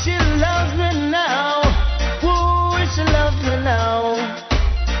 She loves me now. Whoa, she loves me now.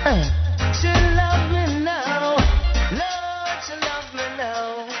 She loves me now. Lord, she loves me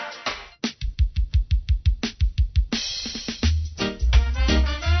now.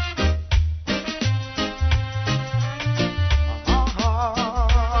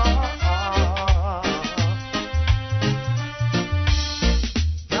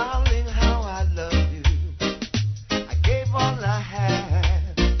 Darling, how I love you. I gave all I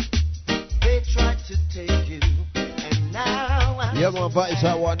had. They tried to take you, and now I'm Yeah, man, Vice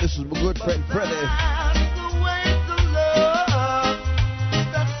Taiwan, this is my good friend Freddie. That's the way to love.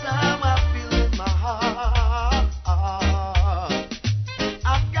 That's how I feel in my heart.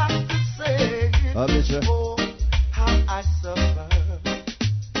 I've got to say it. Miss you. Oh, how I suffer.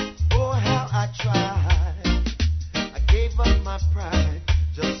 Oh, how I tried. I gave up my pride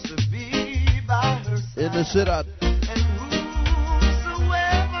just to be by her side. In the city. And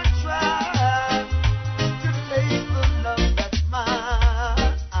whosoever tried to take the love that's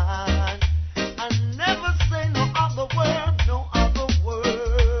mine, I never say no other word, no other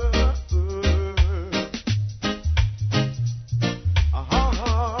word.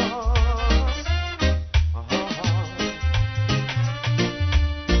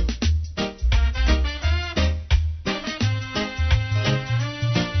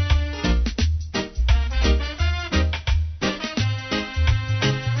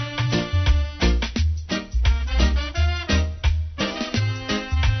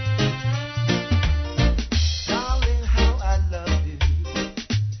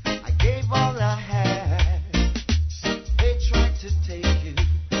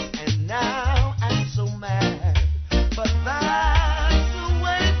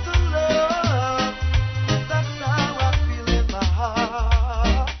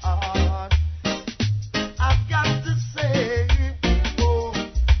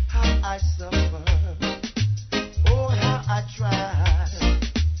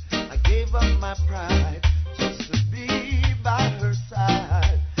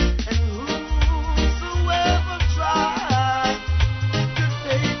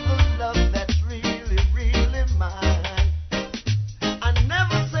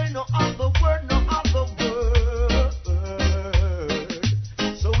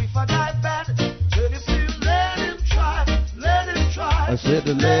 said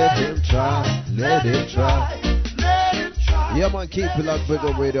to let him try, let him try. Yeah, man, keep it locked, Big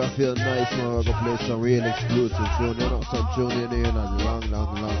Up Radio. I feel nice, man. We're gonna play some real exclusive tune. You know, some tune in here in a long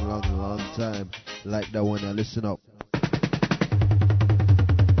time. Like that one, now listen up.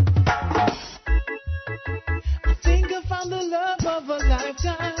 I think I found the love of a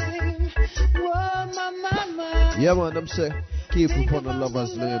lifetime. Whoa, my. Yeah, man, I'm saying, keep it on the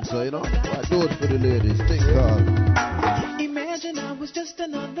lover's lane, so, you know, I do it for the ladies. Think hard. Imagine I was just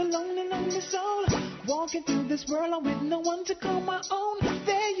another lonely soul, walking through this world with no one to call my own.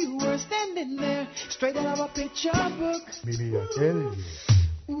 There you were standing there, straight out of a picture book. Maybe I tell you.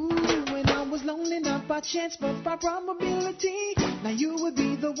 Ooh, when I was lonely, not by chance, but by probability. Now you would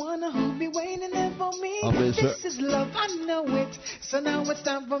be the one who'd be waiting there for me. This is love, I know it. So now it's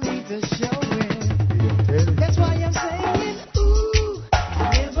time for me to show it. That's why I'm saying, ooh,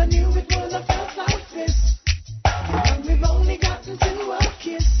 I never knew it would have felt like this. And we've only gotten to a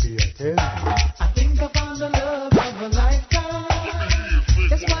kiss. I think I found the love of a lifetime.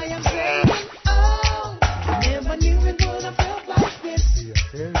 That's why I'm saying, oh, I never knew it would have felt like this.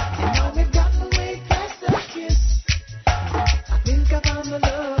 And now we've gotten way past the kiss. I think I found the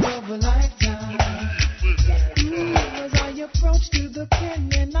love of a lifetime. Ooh, as I approach to the pen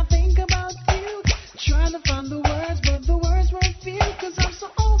and I think about you, trying to find the words, but the words won't feel, 'cause I'm so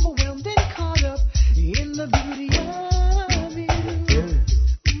overwhelmed and caught up in the beauty of you.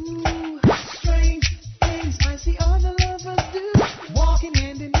 Ooh, strange things I see other lovers do, walking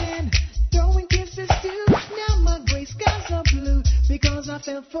hand in hand, throwing kisses too. Now my gray skies are blue because I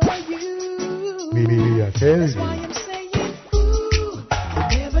fell for you. Maybe I tell That's why I'm saying, ooh, I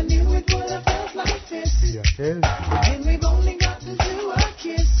never knew it would have felt like this. And we've only gotten to a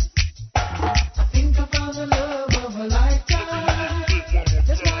kiss. I think I found the love of a lifetime.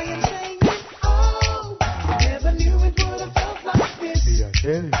 That's why I'm saying, oh, never knew it would have felt like this.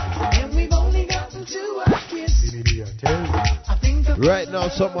 And we've only gotten to a kiss. I think I Right now,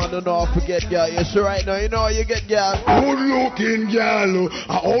 someone don't know how to get girl. Yes, right now, you know how you get girl. Good looking girl,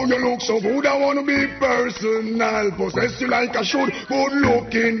 oh you look so good, I wanna be personal. Possess you like I should. Good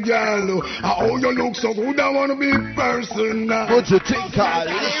looking girl, oh you look so good, I wanna be personal. What you think, Carl?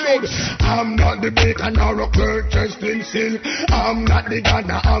 Lyrics. I'm not the bacon or a clerk dressed in silk. I'm not the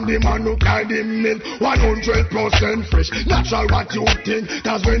gunner, I'm the man who carry the milk. 100% fresh, natural what you think.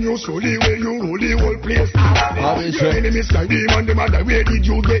 Cause when you show the way you rule the whole place. Your enemies can demon the matter, where did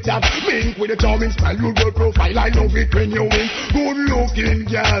you get that? Mink with a charming style, you good profile, I love it when you win. Good looking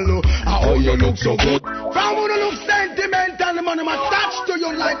girl, oh you look so good. From when you look sentimental, man, I'm attached to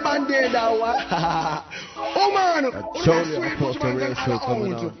you like Band-Aid. Oh man, Show you a post a real show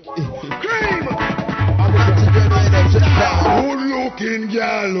coming on. Cream. Good looking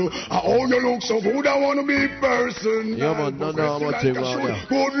girl, oh you look so good, I wanna be person. Yeah man, no, I'm a thing wrong here.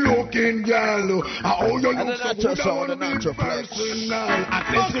 Good looking girl, oh you look so good, I wanna be personal. I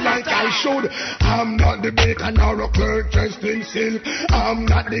dress you like I should. I'm not the bacon or a clerk dressed in silk. I'm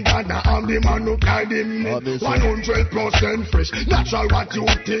not the gunner, I'm the man who carry the milk. 100% fresh, natural what you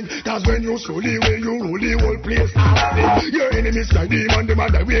think. Cause when you show the way you rule the whole place. Your enemies like demon, the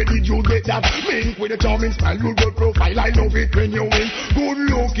matter, where did you get that? Mink with a charming style, you good profile, I love it when you win. Good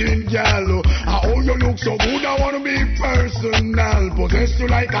looking girl, oh you look so good, I wanna be personal. Possess you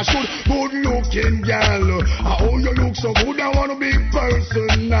like I should. Good looking girl, oh you look so good, I wanna be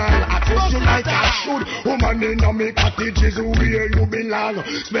personal. I dress you like I should. Woman in my cottage is where you belong.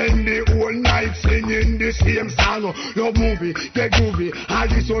 Spend the whole night singing the same song. Love movie, get groovy,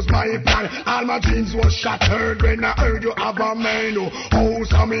 this was my plan. All my dreams was shattered when I heard you have a man.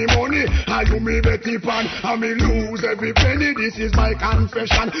 House and me money, I do me Betty Pan. I me lose every penny, this is my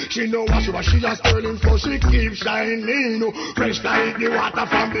confession. She know what she a sterling, so she keep shining. Fresh like the water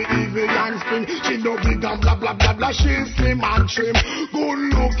from the Evian spring. She know big and blah blah blah blah, she slim and trim. Good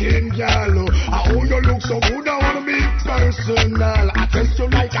looking girl, oh you look so good, I wanna be personal. I dress you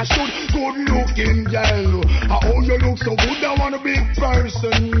like I should. Good looking girl, oh you look so good, I wanna be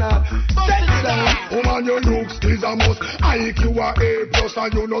personal. Oh man, your looks is a must. IQ a A+,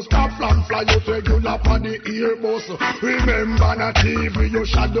 and you no stop fly out regular for the earbus. Remember na TV, you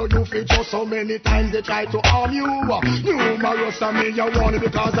shadow, you feature so many times they try to harm you. Numerous of me, you want it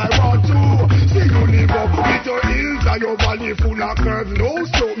because I want to. See you live up with your hills and your valley full of curves. No,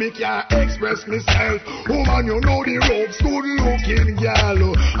 so me can't express myself. Oh man, you know the ropes. Good looking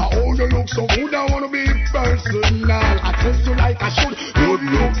girl, oh you look so good, I wanna be personal. I dress you like I should. Good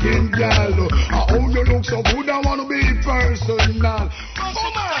looking girl, oh you look so good, I wanna be personal.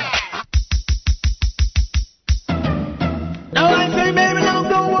 Oh man. Now I say, baby, now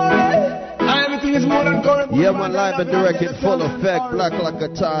don't worry. Everything is more than current. Yeah, man, live and direct in full effect. Black like a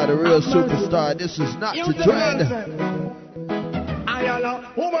tie, the real superstar. This is not to dread.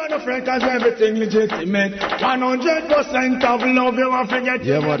 Woman of friend, cause everything legitimate. 100% of love you want to get.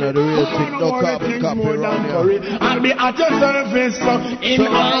 Yeah, man, the real thing, no copy around here. I'll be at your service, in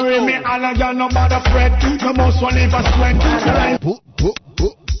hurry, me all of you, no bother fret. No most one leave a sweat.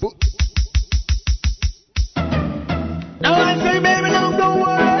 Now I say, baby, now don't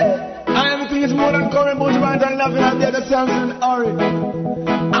worry. Everything is more than curry, but you want to love you, and the other songs in hurry.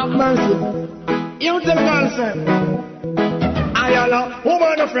 Have mercy. You tell me, girl, say.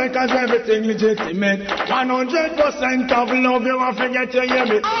 Woman of friend, cause everything legitimate. 100% of love you want to get to hear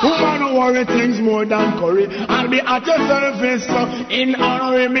me. Woman who worry things more than curry. I'll be at your service, in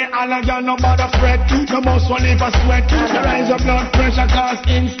honor me. All of you no bother fret. No most one leave a sweat. The rise of blood pressure cause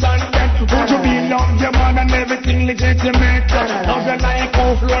instant death. Would you be love your man and everything legitimate? Love your like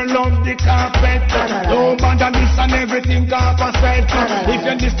how floor, love the carpet. No matter this and everything carpet. If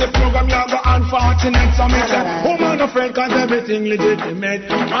you miss the program, you're go unfortunate. So me say, woman of friend, cause everything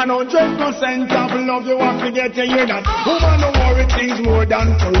legitimate. 100% of love you want to get to hear that. Woman don't worry things more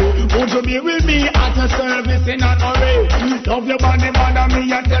than curry. Won't you be with me at a service in an hurry? Love your body, bother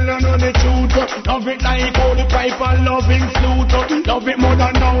me and tell you know the truth. Love it like how the pipe and loving flute. Love it more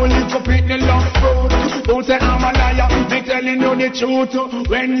than now, live up in the love fruit. Don't say I'm a liar, me telling you the truth.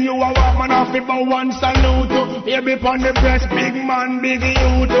 When you are woman off it but one salute. Baby pon the breast, big man, big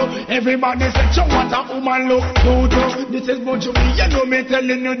youth. Everybody say, show what a woman look cute. This is what you be, you know me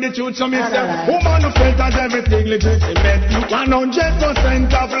telling you the truth. So me say, woman who felt as everything legitimate. 100%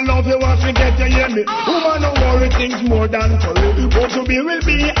 of love you want to get to hear me. Woman who worry things more than curry. But you be will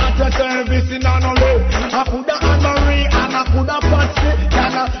be at your service in an hurry. I coulda Anne-Marie and I coulda Patsy.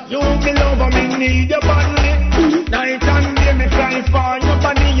 Can you be love me need your badly. Night and day me cry for your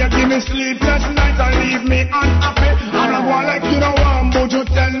body. You give me sleepless nights and leave me unhappy. And I want like you know one, but you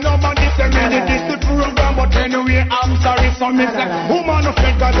tell nobody. Say me this the program, but anyway I'm sorry. So me say, woman of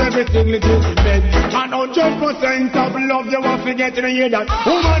faith got everything legitimate. 100% of love you want to get to hear that.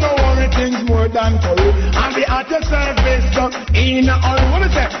 Woman don't worry things more than curry. I'll be at your service, in a hurry. What I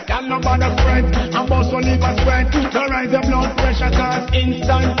say? Y'all no bother fret. I'm boss will leave a sweat. The rise of blood pressure cause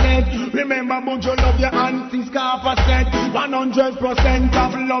instant death. Remember, but you love your aunties car percent. 100%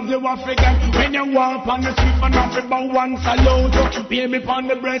 of love you want to get. When you walk on the street, man, nothing but one salute. Baby on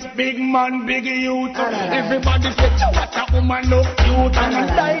the breast, big man, big youth. Everybody say, what a woman look cute. And I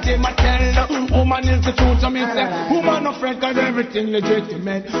die, they might tell woman is the truth. So me say, woman of friend cause everything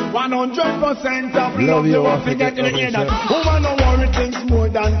legitimate. 100% of love you want to get to hear that. Woman don't worry things more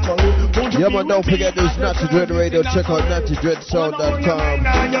than curry. Yeah, man, don't forget this Not to Dread Radio. Check out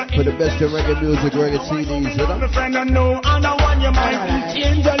nottodreadsound.com for the best in reggae music, reggae CDs.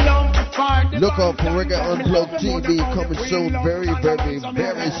 Look out for Reggae Unplugged TV coming soon, very, very,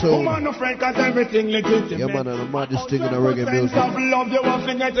 very soon. Yeah, man, and the maddest thing in the reggae music.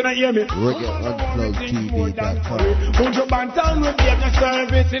 ReggaeUnpluggedTV.com.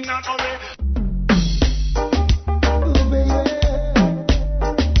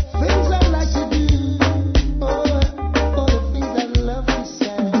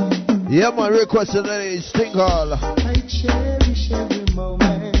 Yeah, man, request today is Sting Hall. I cherish every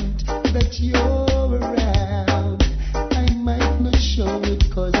moment that you're around. I might not show it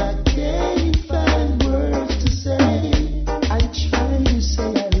cause I can't find words to say. I try to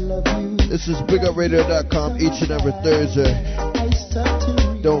say I love you. This is BigUpRadio.com each and every Thursday.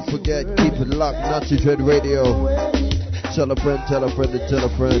 Don't forget, keep it locked, Not to Dread Radio. Tell a friend, tell a friend, and tell a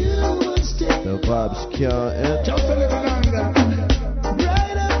friend. The vibes can't end. Just a little longer.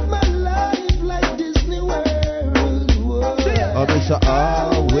 I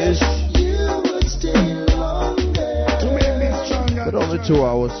wish you would stay longer to make me stronger. But only 2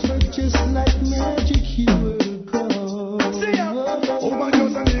 hours. But just like magic, you were gone. See ya. Oh man,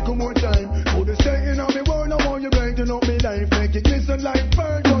 just a little more time. Put the staying on me word, I want you brighten up me life. Make it glisten like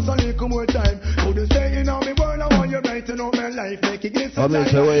pearl. Just a little more time. Put the staying on me word, I want you brighten up my life. Make it glisten like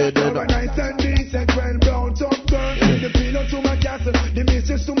pearl. Nice and decent, well brown top girl. The pillow to my castle, the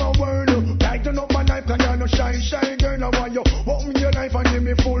missus to my world. Brighten up my life, cause you're no shy, shy girl. I want you open your life and give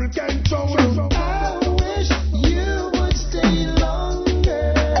me full control. I wish you would stay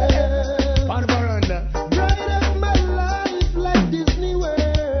longer. On the veranda. Bright up my life like Disney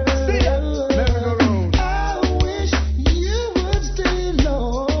World. See ya. Let me go round. I wish you would stay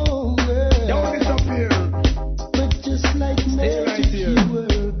longer. Don't disappear. But just like magic, right here. you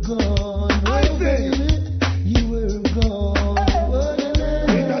were gone. I say. You were gone.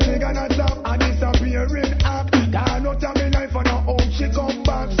 It's a thing and a top, a disappearing act. Can't not tell me life and I hope she come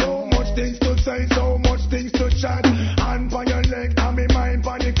back. So much things to say.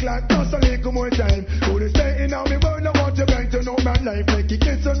 like just a little more time. So they say in our me burn, I want you right to know my life. Make it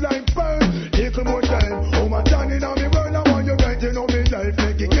get some life burn, little more time. Oh my time in our me burn, I want you right to know me life.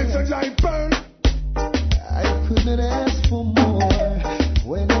 Make it get some life burn. I couldn't ask for more.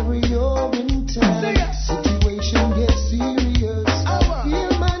 Whenever you're in town, situation gets serious. I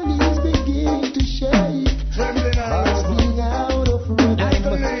feel my knees begin to shake. Heart's being out of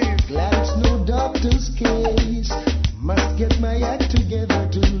rhythm. Glad it's no doctor's case. Must get my act together.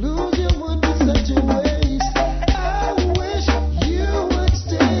 To lose you would be such a waste. I wish you would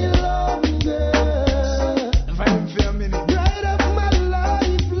stay longer. Bright up my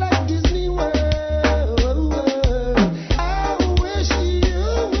life like Disney World. I wish you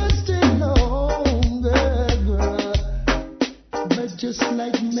would stay longer, girl. But just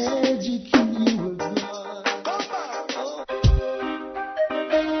like magic, you were gone.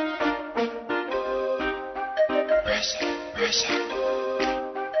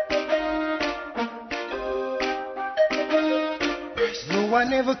 No, I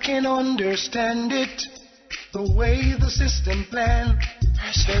never can understand it. The way the system planned.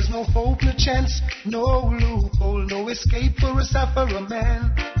 There's no hope, no chance, no loophole, no escape for a sufferer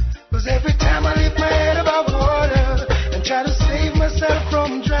man. 'Cause every time I lift my head above water and try to save myself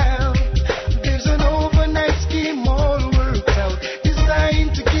from drown, there's an overnight scheme all worked out,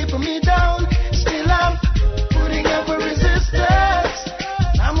 designed to keep me down. Still I'm putting up a resistance.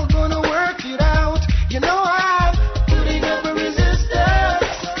 I'm gonna work it out. You know I'm putting up a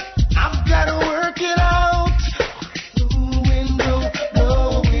resistance. I've gotta work it out. No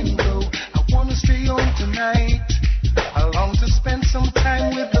window, I wanna stay home tonight. I long to spend some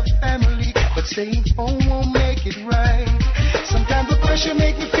time with the family, but staying home won't make it right. Sometimes the pressure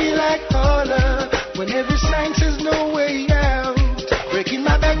make me feel like taller, when every sign says no way out. Breaking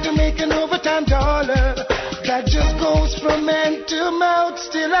my back to make an overtime dollar, that just goes from hand to mouth.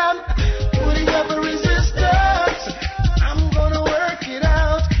 Still I'm putting up a resistance. I'm gonna work it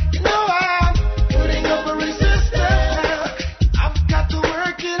out. You know I'm putting up a resistance. I've got to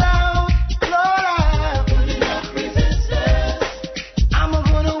work it out. Lord, I'm putting up resistance. I'm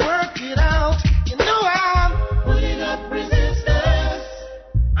gonna work it out. You know I'm putting up resistance.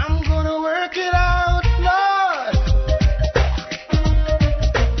 I'm gonna work it out, Lord.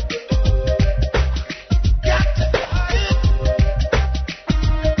 Got to fight it.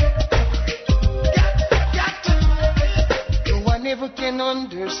 Got to fight it. No, I never can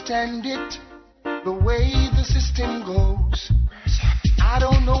understand it. The way the system goes, I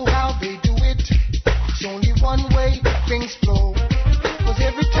don't know how they do it. It's only one way things flow. 'Cause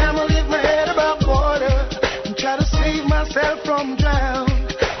every time I lift my head above water and try to save myself from drown,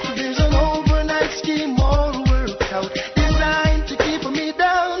 there's an overnight scheme all worked out, designed to keep me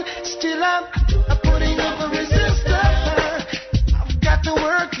down. Still I'm putting up a resistance. I've got to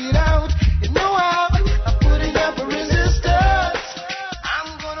work it out. You know I'm putting up a resistance. I'm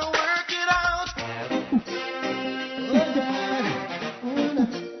gonna work it out. Oh God,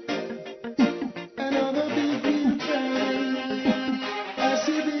 another big wind coming. I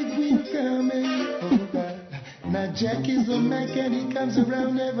see big wind coming. Oh God, now Jack is the Mac and he comes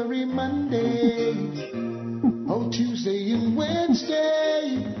around every Monday. Oh, Tuesday and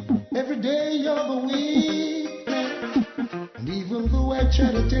Wednesday, every day of the week. And even though I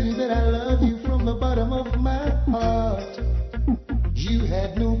try to tell you that I love you from the bottom of my heart, you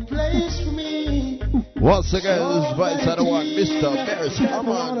had no place for me. Once again, this is Vice of the One, Mr. Bears. Come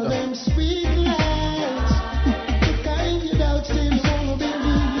One of on. them sweet lies, the kind you doubt still wanna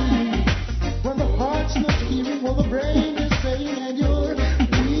believe. When the heart's not hearing what the brain is saying, and you're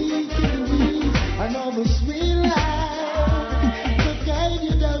weak and weak. Another sweet lie, the kind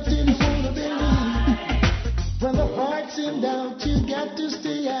you doubt still wanna believe. When the heart's in doubt, you got to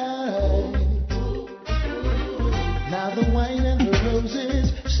stay out. Now the wine and the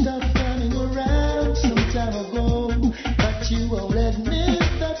roses stopped running around some time ago, but you won't admit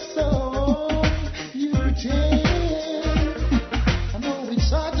that's so. You pretend. I know it's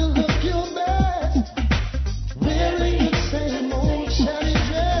hard to look your best, wearing the same old shabby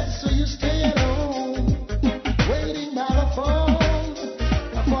dress, so you stay at home, waiting by the phone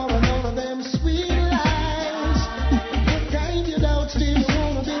for another of them sweet lies, the kind you don't still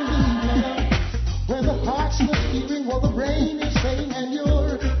wanna believe now. When the heart's not hearing what the brain is saying, and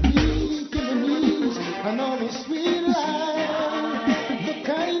you're weak in the knees, another sweet lie, the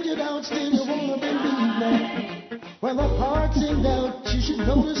kind you don't still wanna believe now. When the heart's in doubt, you should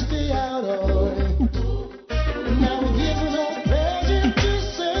know to stay out of it. Now it gives me no pleasure to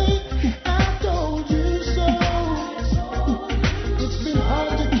say I told you so. It's been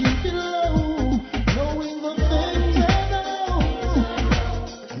hard to keep it low, knowing the things I know.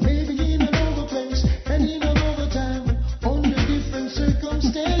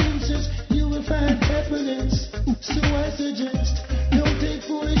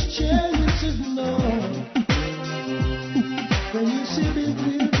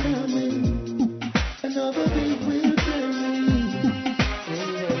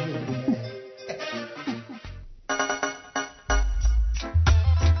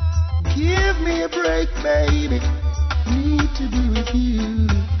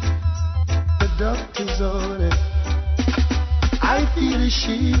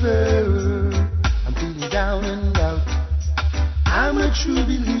 shiver. I'm feeling down and out. I'm a true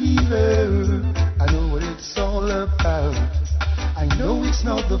believer. I know what it's all about. I know it's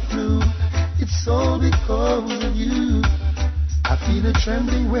not the flu. It's all because of you. I feel a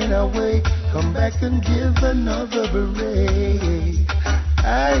trembling when I wake. Come back and give another break.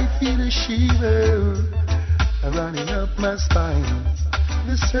 I feel a shiver running up my spine.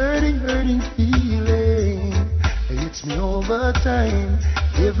 This hurting feeling hits me all the time.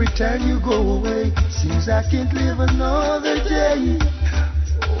 Every time you go away, seems I can't live another day.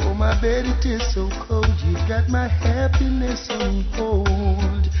 Oh, my bed, it is so cold. You got my happiness on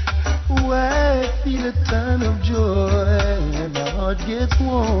hold. Why I feel a ton of joy and my heart gets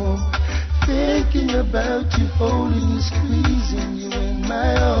warm. Thinking about you, holding you, squeezing you in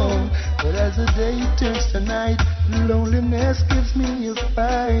my arms. But as the day turns to night, loneliness gives me a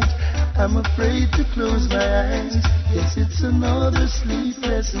fight. I'm afraid to close my eyes. Yes, it's another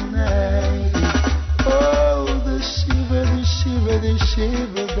sleepless night. Oh, the shiver,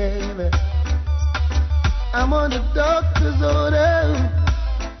 baby. I'm on the doctor's order.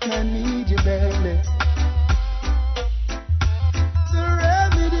 I need you badly. The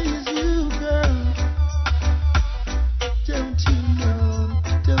remedy is you, girl. Don't you know?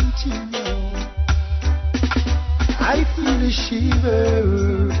 I feel a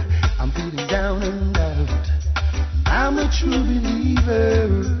shiver. I'm feeling down and out. I'm a true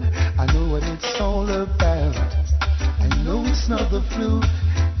believer. I know what it's all about. I know it's not the flu.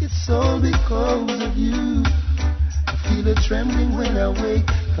 It's all because of you. I feel a trembling when I wake.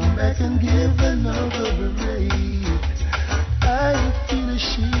 Come back and give another break. I feel a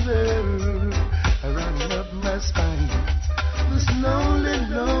shiver running up my spine. This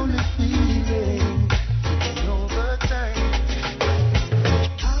lonely feeling taking all the time.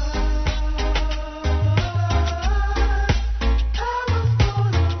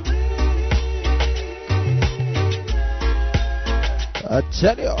 I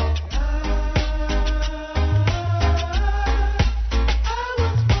tell you.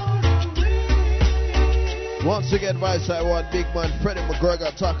 Once again, my side one big man Freddie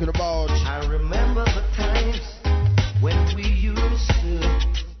McGregor talking about. I remember the times when we used to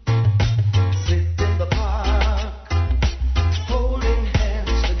sit in the park, holding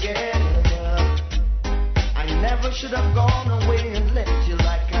hands together. I never should have gone away and left you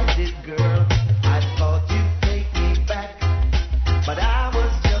like I did, girl. I thought you'd take me back, but I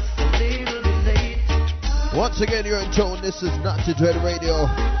was just a little bit late. Once again, you're in tune. This is KNOTTY DREAD Radio.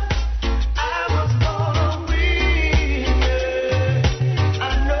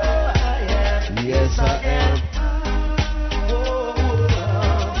 Yes, I am.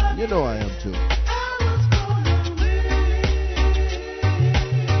 You know I am too.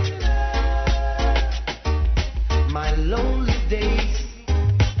 My lonely days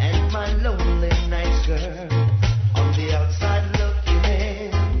and my lonely nights, girl. On the outside looking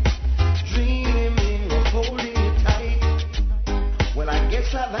in, dreaming of holding you tight. Well, I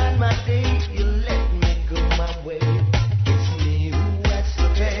guess I've had my day. You let me go my way. It's me who has to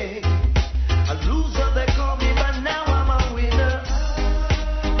pay. A loser they call me, but now I'm a winner.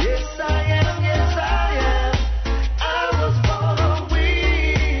 Yes I am, yes I am. I was born a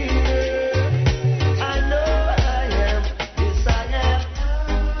winner. I know I am, yes I am.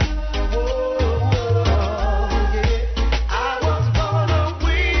 Whoa, yeah. I was born a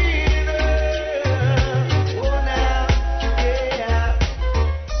winner. Oh now, yeah.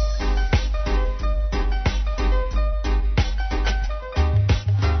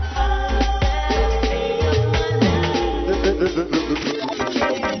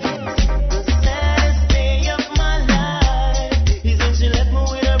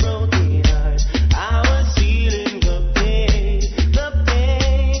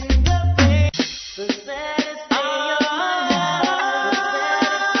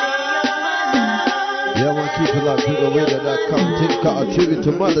 Yeah, man, keep it locked. PeopleRadio.com. Think a tribute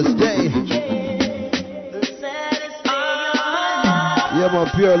to Mother's Day. Yeah, man,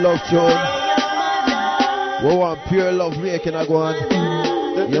 pure love tune. We want pure love making I go on.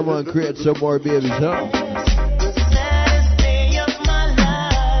 Yeah, man, create some more babies, huh?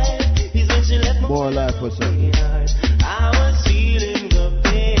 More life for some. I was feeling the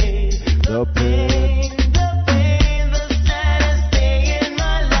pain. The pain. The saddest day in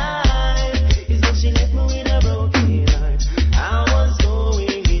my life is when she left me with a broken heart. I was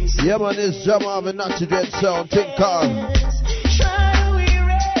going insane. Yeah, man, it's Jam Marvin, KNOTTY DREAD sound. Think car. Try to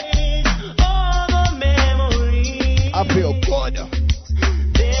erase all the memories. I feel good.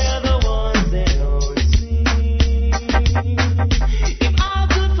 They're the ones that haunt me. If I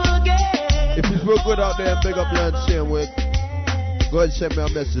could forget. If you feel good out there, big up land same way. Go ahead and send me a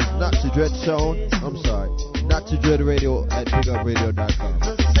message. Not to Dread Sound. I'm sorry. Not to Dread Radio at bigupradio.com.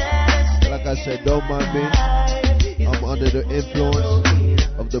 Like I said, don't mind me. I'm under the influence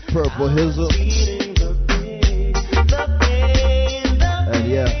of the Purple Hizzle.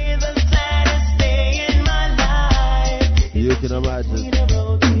 And yeah, you can imagine.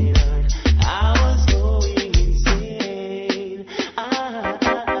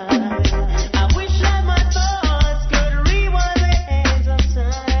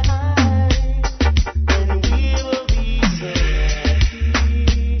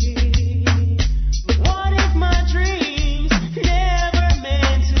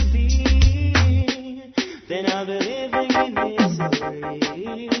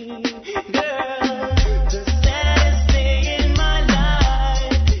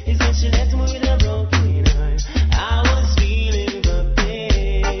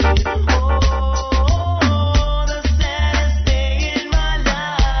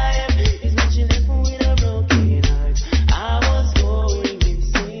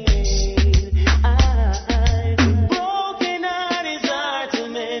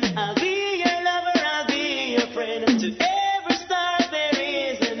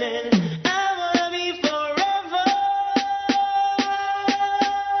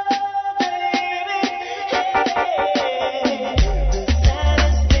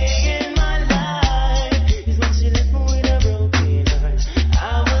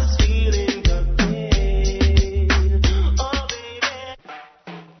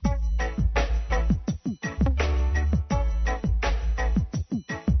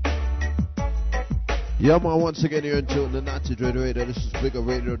 Yeah, man, once again, you're in tune to Naughty Dread Radio. This is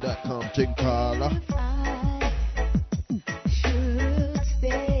bigupradio.com, Tinkala.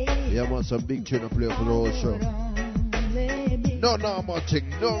 Yeah, man, some big tune to play for the whole show. No normal thing,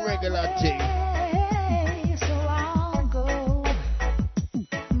 no regular thing.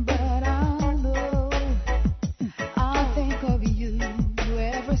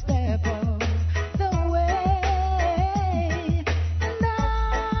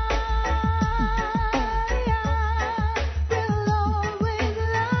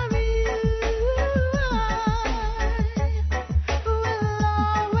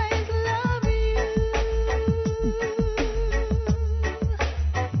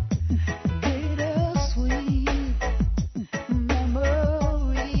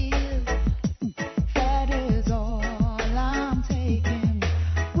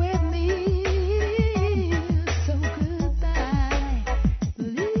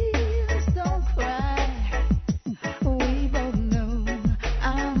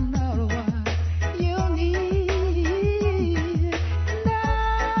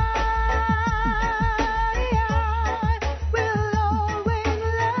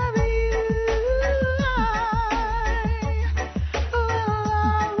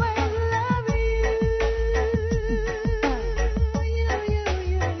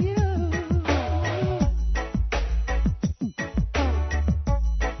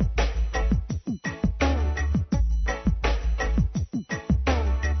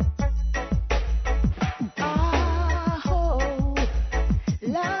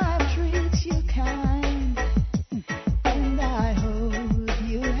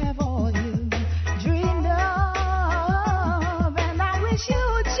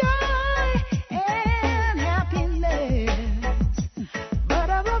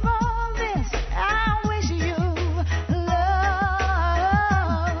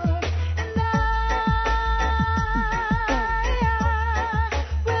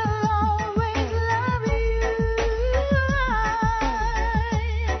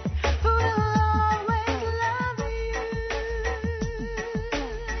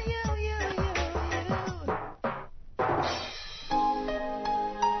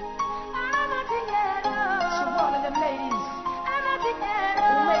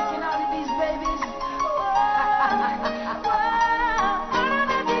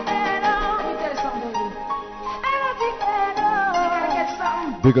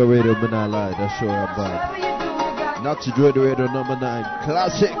 Bigger Radio, but not lie, that's sure I'm bad. Not to Dread Radio number 9,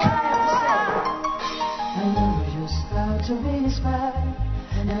 classic. I know just how to be smart,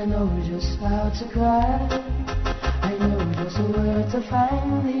 and I know just how to cry. I know just where to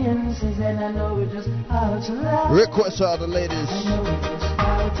find the answers, and I know just how to lie. Request all the ladies. I know just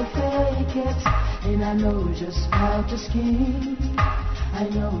how to fake it, and I know just how to scheme. I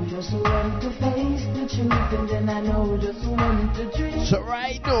know just when to face the truth, and then I know just when to dream. So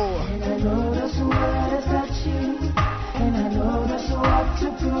right now. And I know just where to touch you, and I know just what to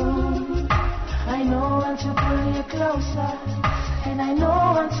prove. I know when to pull you closer, and I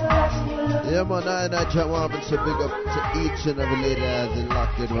know when to let you look. Yeah, Yeah, man, I John Marvin, so big up to each and every lady that's in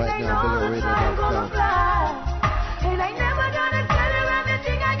locked in right now. Big up radio.com. And I never gonna tell you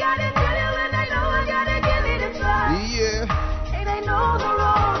everything I gotta tell you, and I know I gotta give it a try. Yeah. And I know the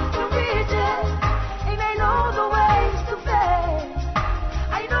roads to reach it, and I know the ways to face.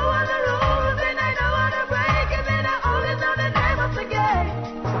 I know all the rules, and I know how to break them, and I always know the name of the game.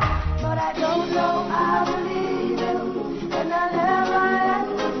 But I don't know how to leave you, and I never let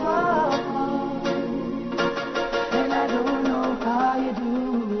you fall. And I don't know how you do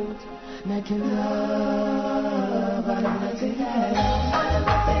it, making love out of nothing at all. Out of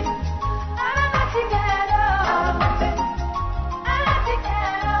nothing. Out of nothing at all. Out of nothing. Out of nothing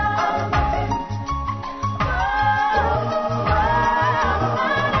at all. Out of nothing. Out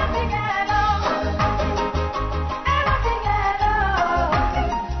of nothing at all. Out of nothing. Out of nothing at all.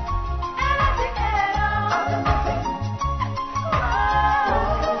 Out of nothing at all. Out of nothing.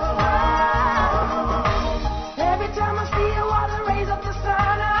 Every time I see you, all the rays of the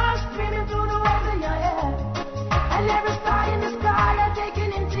sun are streaming through the waves in your head. And every star in the sky are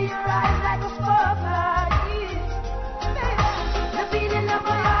taken into your eyes like a spotlight. The beating of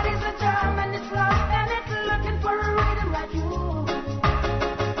my heart is a drum, and it's lost, and it's looking for a rhythm like you.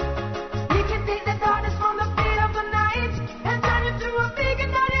 You can take the darkness from the feet of the night and turn it to a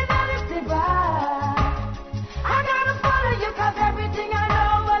beacon that is always divine. I gotta follow you 'cause everything I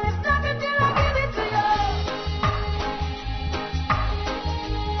know, well, it's nothing till I give it to you.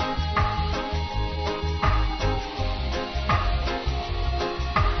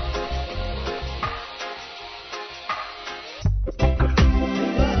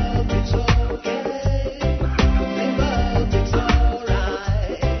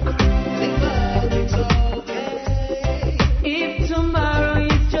 If tomorrow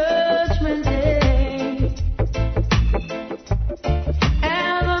is judgment day,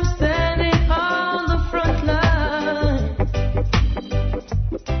 and I'm standing on the front line,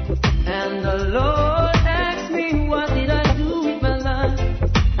 and the Lord asks me what did I do with my life,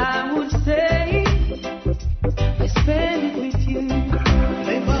 I would say I spent it with you.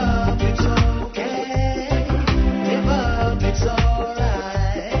 Live up, it's okay. Live up, it's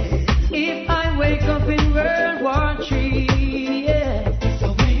alright. If I wake up in World War III, yeah. If I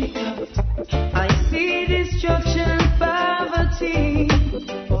wake up, I see destruction and poverty.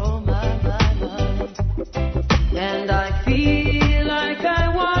 Oh my. And I feel like I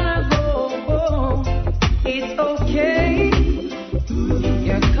wanna go home. It's okay.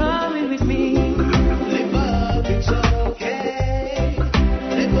 You're coming with me. Live up, it's okay.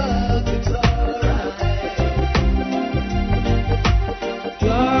 Live up, it's alright.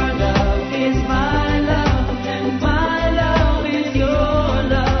 Your love is my love, and my love is your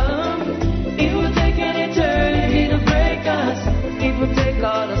love. It would take an eternity to break us. It would take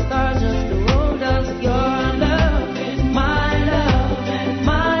all the stars just to hold us. Your love is my love, and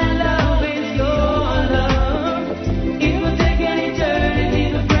my love is your love. It would take an eternity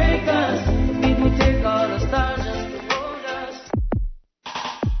to break us. It would take all the stars just to hold us.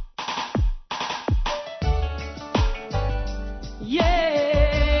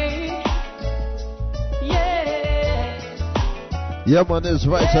 Yeah, yeah. Yeah, man, this is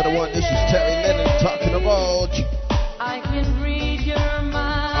right side of one. This is Terry Lennon talking about. I can read your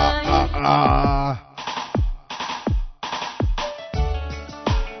mind.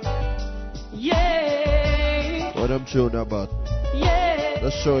 Yeah, What I'm showing about. yeah,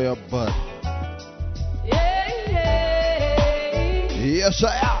 Let's show you a butt. yeah, yeah. Yes,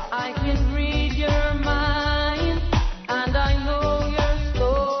 I am. I can read your mind, and I know your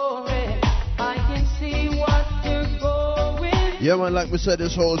story. I can see what you're going. Yeah, man, like we said,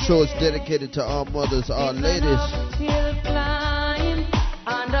 this whole show is dedicated to our mothers, our ladies. Still flying,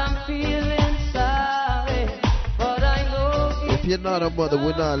 and I'm feeling sorry, but I know If you're not a mother,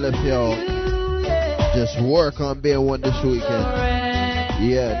 we're not left here out. Just work on being one this weekend.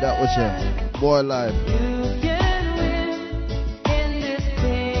 Yeah, that was it. More life.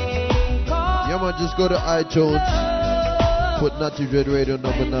 Yeah, man, just go to iTunes, put KNOTTY DREAD RADIO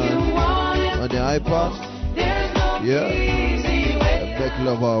number 9 on the iPod. Yeah, and make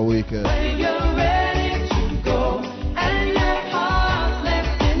love all weekend.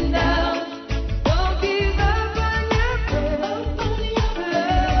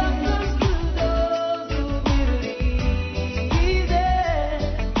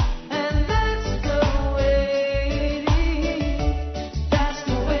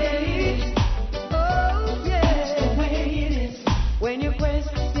 When you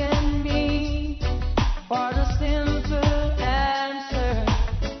question me for the simple answer,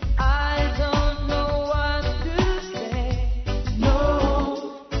 I don't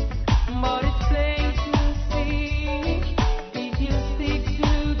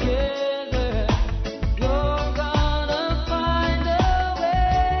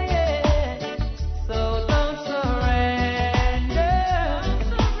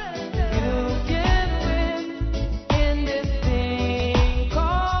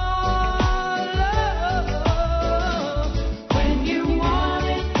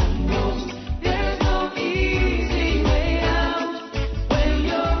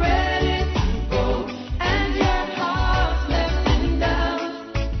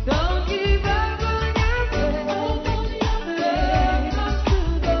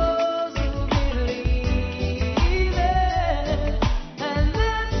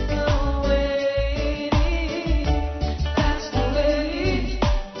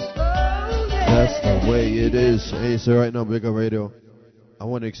It is. Hey, so right now, Bigger Radio, I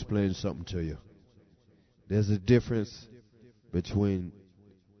want to explain something to you. There's a difference between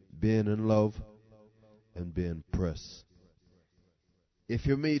being in love and being pressed. If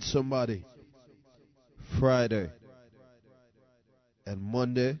you meet somebody Friday and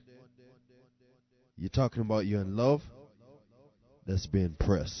Monday, you're talking about you're in love, that's being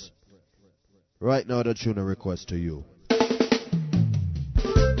pressed. Right now, that's a request to you.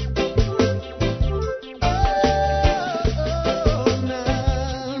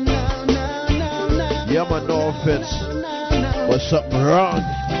 Yeah, man, no offense, but something wrong.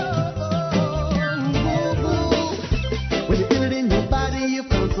 When you feel it in your body, you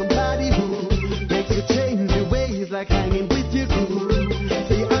found somebody who makes you change your ways, like hanging with your crew.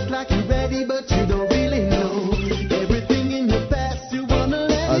 So you act like you're ready, but you don't really know everything in your past. You wanna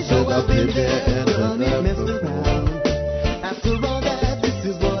let it go. I've been there and done it, messed around. After all that, this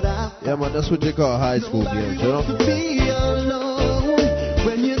is what I found. Yeah, man, that's what you call high school games, you know? To be alone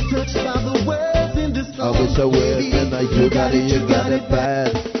when you're touched by the words in this song. I wish I would, and like you got it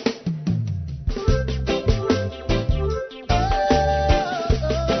bad.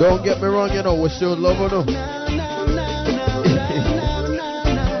 Don't get me wrong, you know, we're still loving them.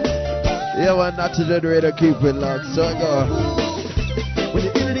 Yeah, man, not to the radio, keep it locked, so I go. When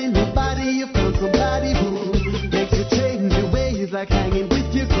you feel it in your body, you found somebody who makes you change your ways, like hanging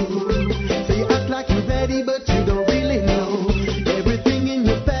with your crew. So you act like you're ready, but you don't really know everything in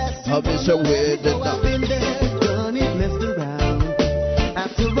your past. I've been so weird that I've been there, done it, messed around.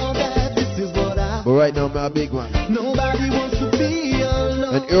 After all that, this is what I. But right now, my big man. Nobody wants to be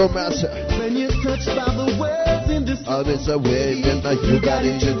alone. And you're master. When you're touched by the words in this song. I've been so weird that like you got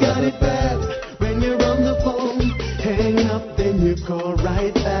it bad. When you're on the phone, hang up, then you call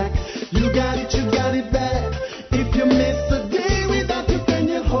right back. You got it bad. If you miss a day without you, then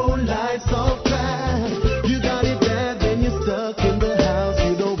your whole life's off track. You got it bad, then you're stuck in the house.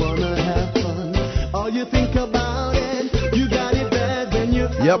 You don't wanna have fun. All you think about it. You got it bad, then you're.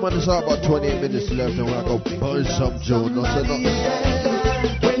 Yeah, man, it's all about 28 minutes left, and we're going to burn some Joe. No, say nothing.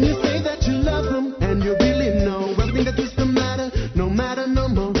 When you say that you love them, and you really know everything that used to matter, no matter no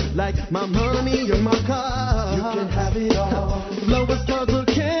more. Like my money or my car, you can have it all. Lowest stars of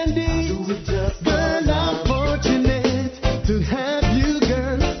candy, girl, I'm fortunate to have you,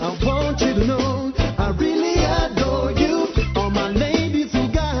 girl. I want you to know I really adore you. All my ladies who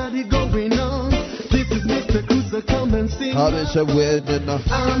got it going on. This is Mr. Cruiser, come and sing. I've been so weird enough.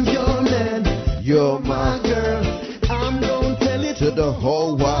 I'm your man, you're my girl. I'm gonna tell it to the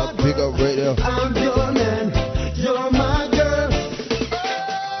whole wide Bigger Radio. I'm your man, you're my girl.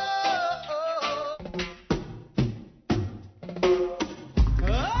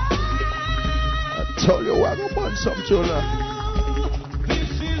 Tell you what, I'm on some tune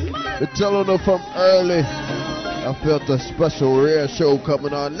We're telling her from early. I felt a special rare show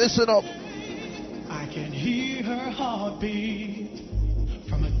coming on. Listen up. I can hear her heartbeat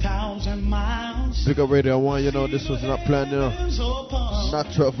from 1,000 miles. Bigger Radio 1, you know, this was not planned, you know.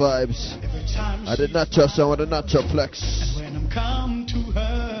 Natural vibes. I did natural sound with a natural flex. When I'm come to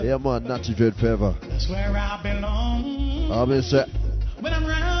her, yeah, man, natural dread forever. That's where I belong. I'm in set. When I'm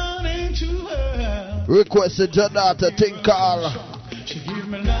running to her, requested your daughter, Tinkle. She give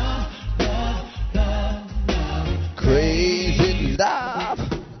me love, love, love, love. Crazy love.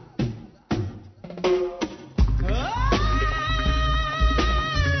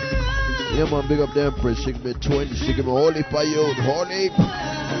 Yeah, man, big up the Empress. She give me 20. She give me holy for you. Holy.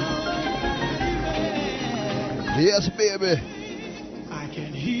 Yes, baby. I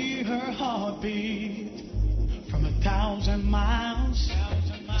can hear her heartbeat from 1,000 miles.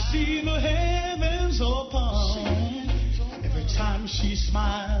 See the heavens open every time she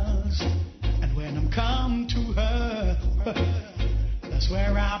smiles. And when I'm come to her, that's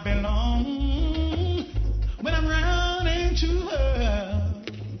where I belong. When I'm running to her,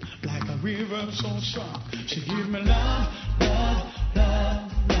 like a river so strong, she give me love, love,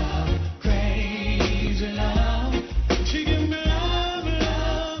 love, love, crazy love. She give me love,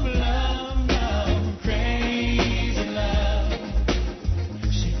 love, love, love, crazy love.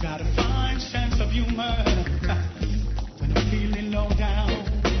 She got a fine sense of humor when I'm feeling low down.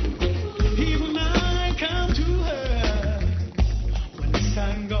 Even I come to her when the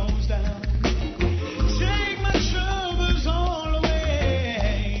sun goes down. Take my troubles all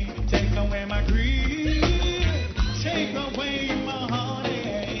away, take away my grief, take away my heartache.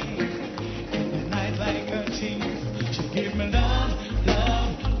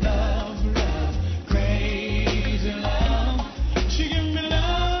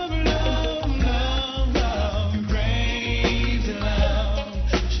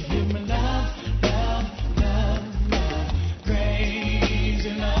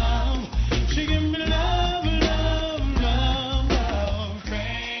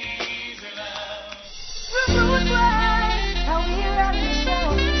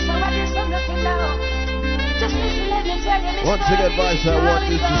 Once again, Vice, I want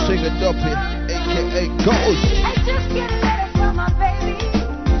you to sing a duppy, aka Ghost. I just get a letter from my baby.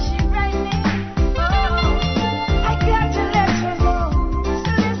 She rang me. Oh, I got to let her know.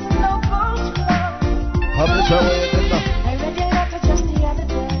 So listen, no bones flow. How much are we in now? I read your letter just the other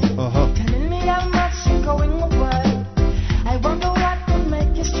day. Telling me how much you're going away. I wonder what would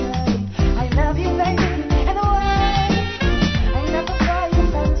make you stray. I love you, baby, and why? I never buy you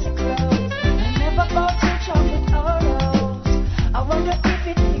fancy clothes. I never bought you chocolate or rose. I wonder if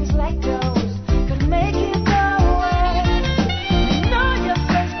it things like those could make you go away. I know your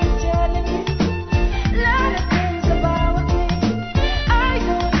friends been telling you a lot of things about me. I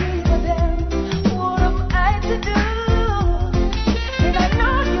don't agree with them. What am I to do? And I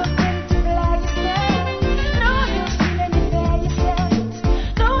know you've been to fly yourself. Know you've seen any fair yourself.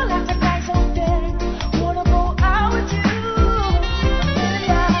 Know lots of guys out there wanna go out with you. And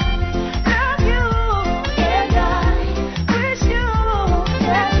I love you, and I wish you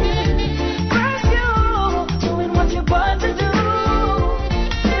that you first you doing what you're born to do.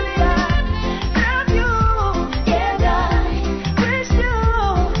 And I love you, and I wish you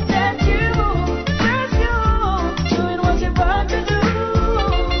that you first you doing what you're born to do.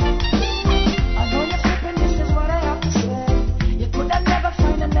 I know you're sleeping, this is what I have to say. You could have never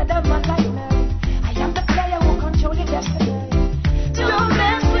find another man like me. I am the player who control your destiny. Don't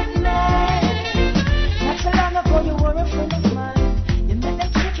mess with me. Not so long ago you were a friend of mine. You made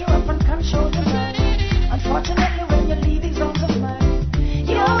them trick you up and control your mind. Unfortunately, when you leave these arms of mine,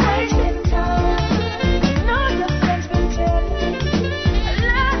 you're wasting time. I know your friends been telling me a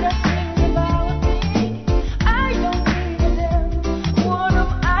lot of things about me. I don't agree with them. What am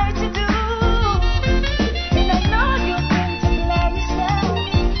I to do? And I know you've been to blame yourself.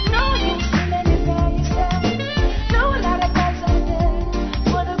 Know you've seen many fair yourself. Know a lot of guys out there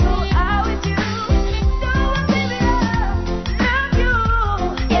wanna go out with you. So baby, I love you,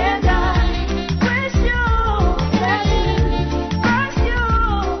 and I wish you that you first you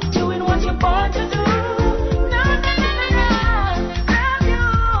doing what you're born to do. No, no, no, no, no. Love you,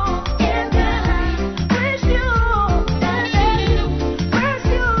 and I wish you that you first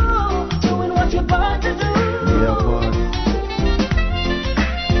you doing what you're born to do. Yeah, man.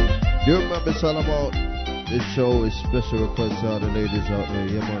 You remember it's all about this show is special requests to all the ladies out there.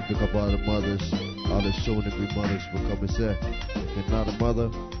 Yeah, man, pick up all the mothers, all the soon to be mothers will come and say, if you're not a mother,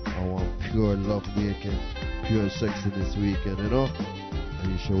 I want pure love making, pure sex in this weekend, you know?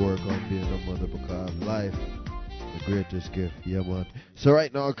 And you should work on being a mother because life, the greatest gift. Yeah, man. So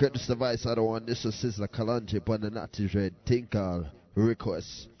right now, Curtis the Vice, I don't want this is Sizzla Kalonji upon the Natty Dread Tinkle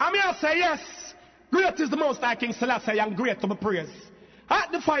request. I'm here to say yes. Great is the most High King Selassie and great to be praised.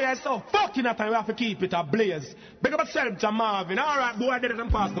 At the fire is so fucking hot and we have to keep it ablaze. Big up yourself to Marvin. Alright, boy, I did it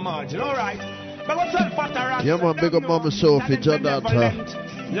and pass the margin. Alright. Big up yourself, Father. Yeah, man, big up Mama Sophie, John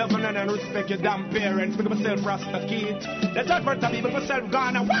Danta. Love and respect your damn parents. Big up yourself, Rasta Kid. Let's advert to me, big up yourself,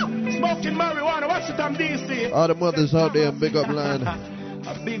 Ghana. Wow! Smoking marijuana, watch it on DC. All the mothers out there, big up line.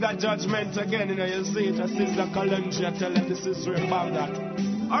 A bigger judgment again, you know, you see it. This is the Kalonji. I tell them this is real about that.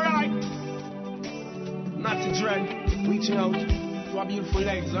 Alright. Natty Dread, reaching out to our beautiful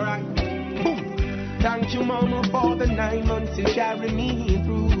legs, alright? Boom! Thank you, Mama, for the 9 months you carry me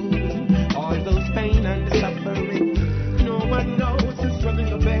through. All those pain and the suffering. No one knows the struggle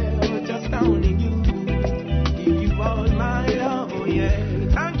you bear, just only you. Give you all my love, oh yeah.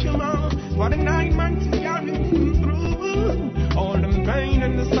 Thank you, Mama, for the 9 months you carry me through. All the pain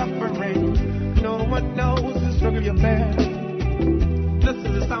and the suffering. No one knows the struggle you bear. This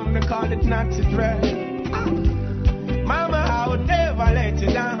is the sound they call it Natty Dread. Mama, I would never let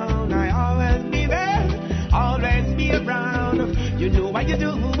you down. I always be there, always be around. You know what you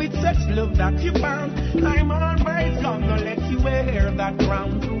do with such love that you found. I'm always gonna let you wear that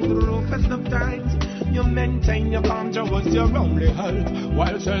crown. Through the roughest of times, you maintain your calm towards your only help,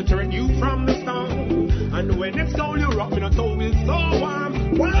 while sheltering you from the storm. And when it's cold, you rock me not so it's so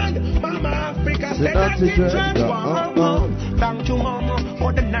warm. Why, Mama Africa, say that it's just warm. Thank you, Mama,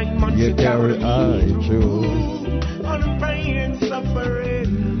 for the 9 months you carry me through. All the pain and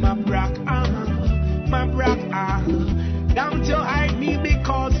suffering, my black Don't you hide me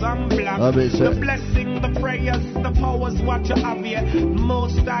because I'm black. The blessing, the prayers, the powers, what you have here.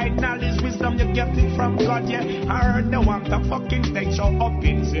 Most high knowledge, wisdom, you get it from God, yeah. I heard they want a fucking stage show up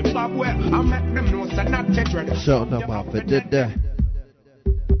in Zimbabwe. I met them know, so not get ready. Show them up, it did that.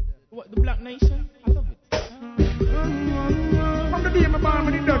 What, the Black Nation? I love it. From the day my mom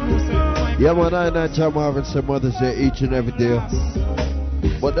and the dog who said. Yeah, man, I John Marvin said Mother's Day each and every day.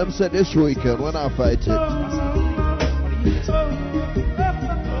 But them said this weekend when I fight it.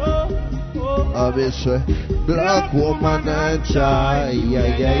 Black woman and child.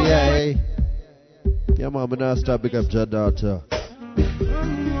 Yeah. Yeah, man, we not stop big up your daughter.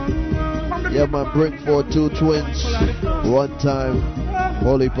 Yeah, man, bring forth 2 twins. One time.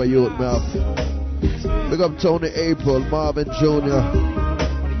 Holy for youth, mouth. Big up Tony April, Marvin Jr.,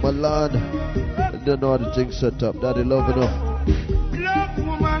 Milan. And then all the things set up. Daddy love enough. Black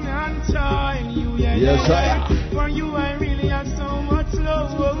woman and child, you, Yes, I. For you, I really have so much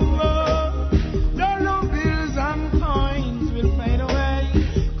love. Dollar bills and coins will fade away.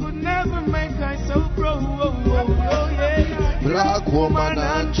 Could never make I so proud. Black woman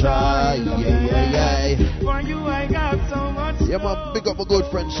and child. Yeah. For you, I got so much love. Yeah, man, big up my good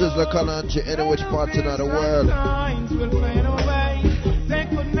friend Sizzla Kalanchi, any which part of the world. Coins will fade away. They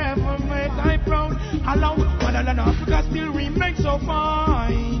could never make I proud. Allow Motherland Africa still remain so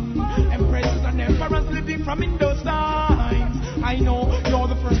fine. Empresses and emperors living from in those times. I know you're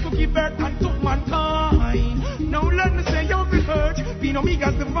the first to give birth and took mankind. Now let me say you'll be hurt. Be no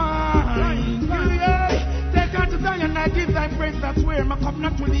megas divine. Take out to Zion, I give thy praise. That's where my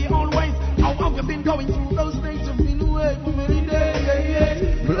covenant will be always. How have you been going through those days? You've been away for many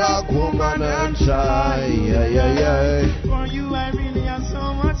days. Black woman and child. Yeah. For you, I really have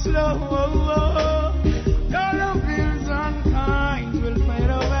so much love. Dollar bills and coins will fade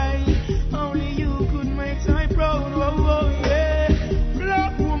away. Only you could make my proud. Yeah.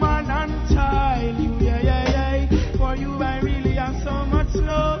 Black woman and child, you, yeah. For you, I really have so much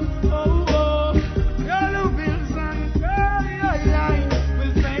love. Dollar bills and coins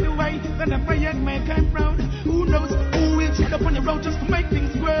will fade away. Then never yet make I proud. Who knows who will tread upon the road just to make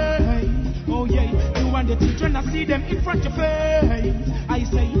things great? Oh yeah, you and the children, I see them in front of your face. I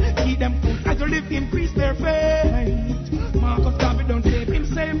say, keep them food as you live, increase their faith. Marcus Garvey don't save him,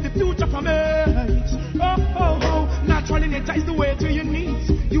 save the future from it. Oh, natural nature is the way to your needs.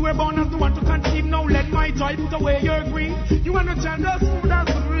 You were born as the one to conceive, now let my joy put away your grief. You and the child as food as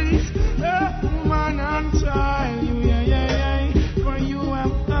the breeze. Woman and child, you, yeah. For you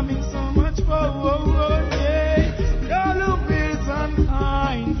I'm having so much fun, yeah. All of bills and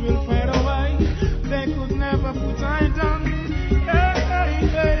coins will fade away. They could never put I down.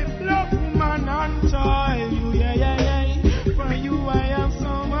 Hey, black woman and child, you, yeah. For you I have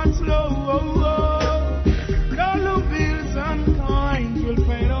so much love. All of bills and coins will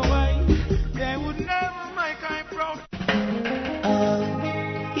fade away. They would never make I proud.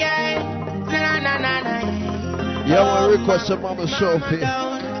 Yeah, I want to request a Mama Sophie.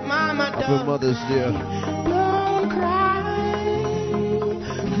 Happy Mother's Day. Don't cry,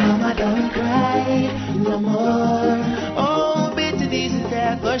 Mama, don't cry no more. Oh, bitter days is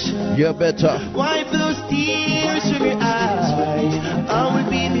there for sure. You better. Wipe those tears from your eyes. I will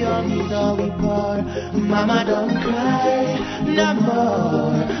be beyond you, though we pour. Mama, don't cry no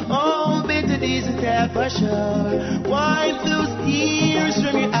more. Oh, bitter days is there for sure. Wipe those tears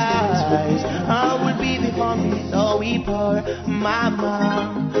from your eyes. I will be before me, though we pour.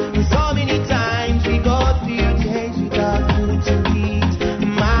 Mama, so many times we go through days without food to eat.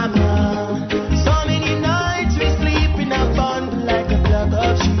 Mama, so many nights we sleep in a bundle like a flock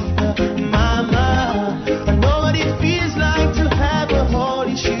of sheep. Mama, I know what it feels like to have a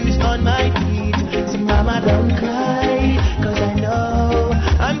holy shoes on my feet. So mama, don't cry, 'cause I know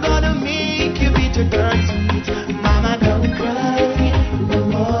I'm gonna make you bitter turn sweet. Mama, don't cry no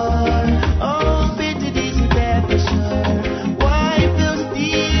more. Oh, bitter days are there for sure. Wipe those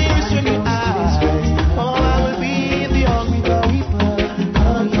tears from your eyes. Oh, I will be the hungry reaper.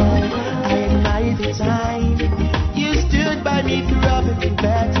 Oh yeah, I admire the time you stood by me through rough and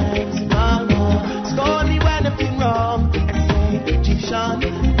bad times. Mama, scold me when I've been wrong and say, Egyptian,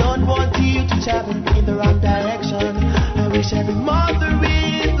 don't want you to travel in the wrong direction. I wish every mother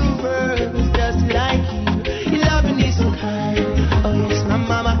in the world was just like you. Your loving is so kind. Oh yes, my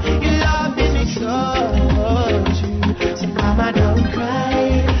mama, your loving is so true. So mama, don't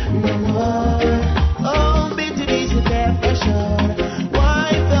cry no more. Oh, bitter days are there for sure.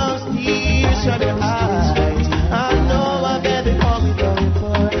 Wipe those tears from your eyes. I know I've ever called me going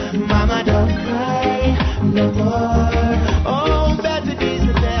for. Mama, don't cry no more. Oh, better days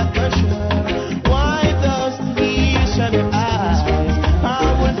are there for sure. Wipe those tears from your eyes. I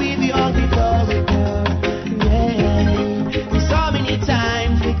will be the only going for. Yeah. So many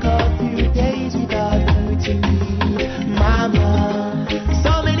times we go through days without food to eat. Mama,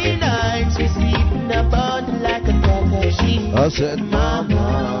 so many nights we sleep in a bundle like a flock of sheep. I said,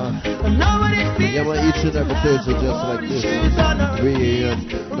 Mama, I know what it feels yeah, man, each and every Thursday just like this. 3 a.m.,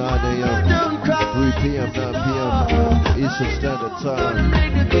 9 a.m., 3 p.m., 9 p.m. Eastern Standard Time.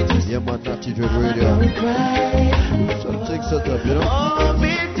 Yeah, man, KNOTTY DREAD Radio. Some things set up, you know? Oh,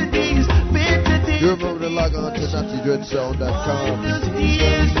 bitter days, bitter You remember to log on to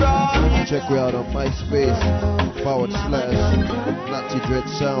KNOTTYDREADSound.com. Check me out on MySpace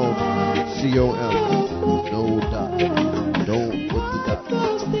 /KnottyDreadSound COM. No dot. Don't put the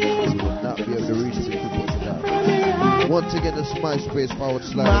dot. You will not be able to reach it if you put the dot. Once again, it's MySpace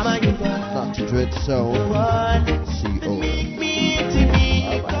 /KnottyDreadSound COM.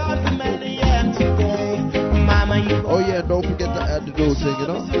 Oh yeah, don't forget to add the new thing, you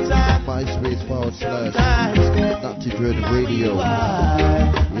know? MySpace /KNOTTY DREAD RADIO.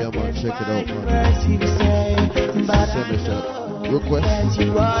 Yeah, man, check it out, man. Send us a request.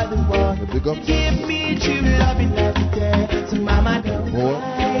 Big up. More.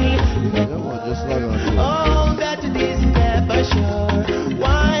 Yeah, man, just log on to it. Oh, that it is never sure.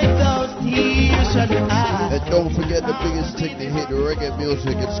 Why those tears should And don't forget the biggest thing to hit the reggae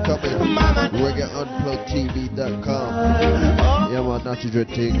music. It's coming. ReggaeUnpluggedTV.com. Yeah, man, Natty Dread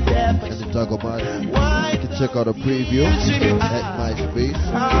thing. And the Taco Man. You can check out a preview at MySpace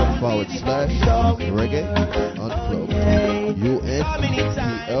 /Reggae Unplugged.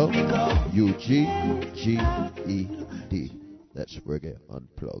 UNPLUGGED. That's Reggae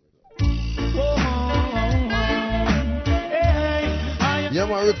Unplugged. Yeah,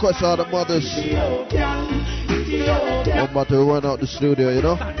 man, request all the mothers. I'm about to run out the studio, you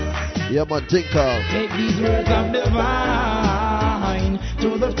know? Yeah, man, Dancehall. Take these words of divine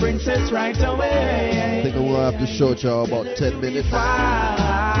to the princess right away. I think I'm gonna have to show y'all about 10 minutes.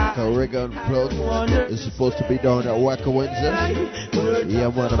 Because Reggae Unplugged is supposed to be down at Waka Wednesday. Yeah,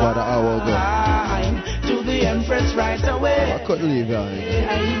 man, about an hour ago. To the empress right away. I couldn't leave y'all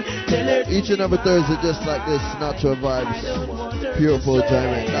hanging. Each and every Thursday, just like this, natural vibes, pureful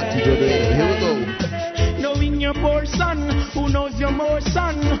enjoyment, Natty Dread Radio. Here we go. Knowing your poor son, who knows your more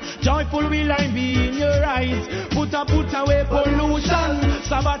son, joyful will I be in your eyes. Put away pollution,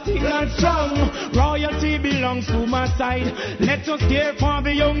 sabbatic and strong. Royalty belongs to my side. Let us care for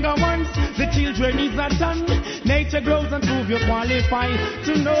the younger ones. The children is a ton. Nature grows and prove you qualify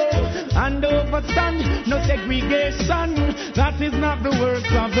to know and overstand. No segregation. That is not the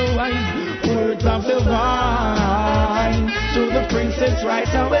words of the wise. Words of the wine to the princess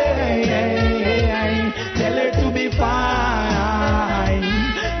right away. Tell her to be fine,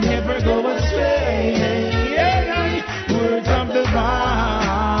 never go astray. Words of the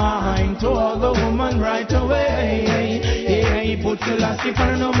vine to all the woman right away. Put the last in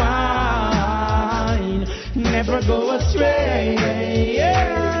her no mind, never go astray.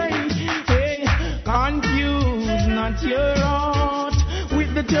 Confuse not your heart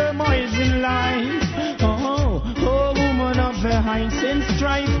with the turmoils in life. Oh, woman of the heights and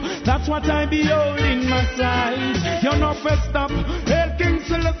strife. That's what I behold in my sight. You're not first up, El King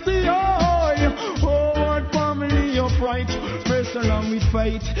Celestial. Oh, what family of right. First along with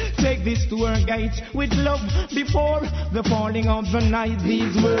fight. Take this to her gate with love before the falling of the night.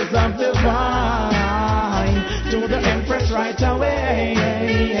 These words of the vine to the empress right away.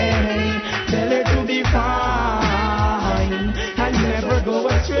 Tell her to be fine and never go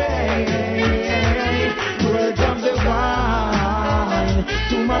astray. Words of the vine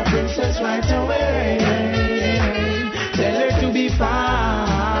to my princess right away. Tell her to be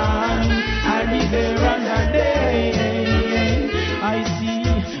fine, I'll be there on that day. I see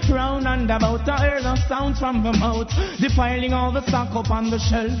round and about I hear the sounds from the mouth, defiling all the stock up on the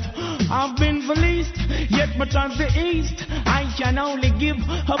shelf. I've been the least, yet much as the east. I can only give,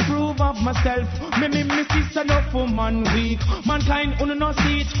 approve of myself. Me sister no woman weak. Mankind uno no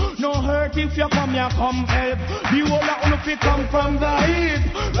see it. No hurt if you come help. The whole of uno fi come from the heat.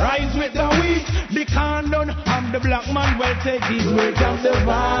 Rise with the weak. The condon of the black man will take these words of the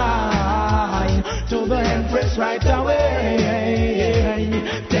vine to the empress right away.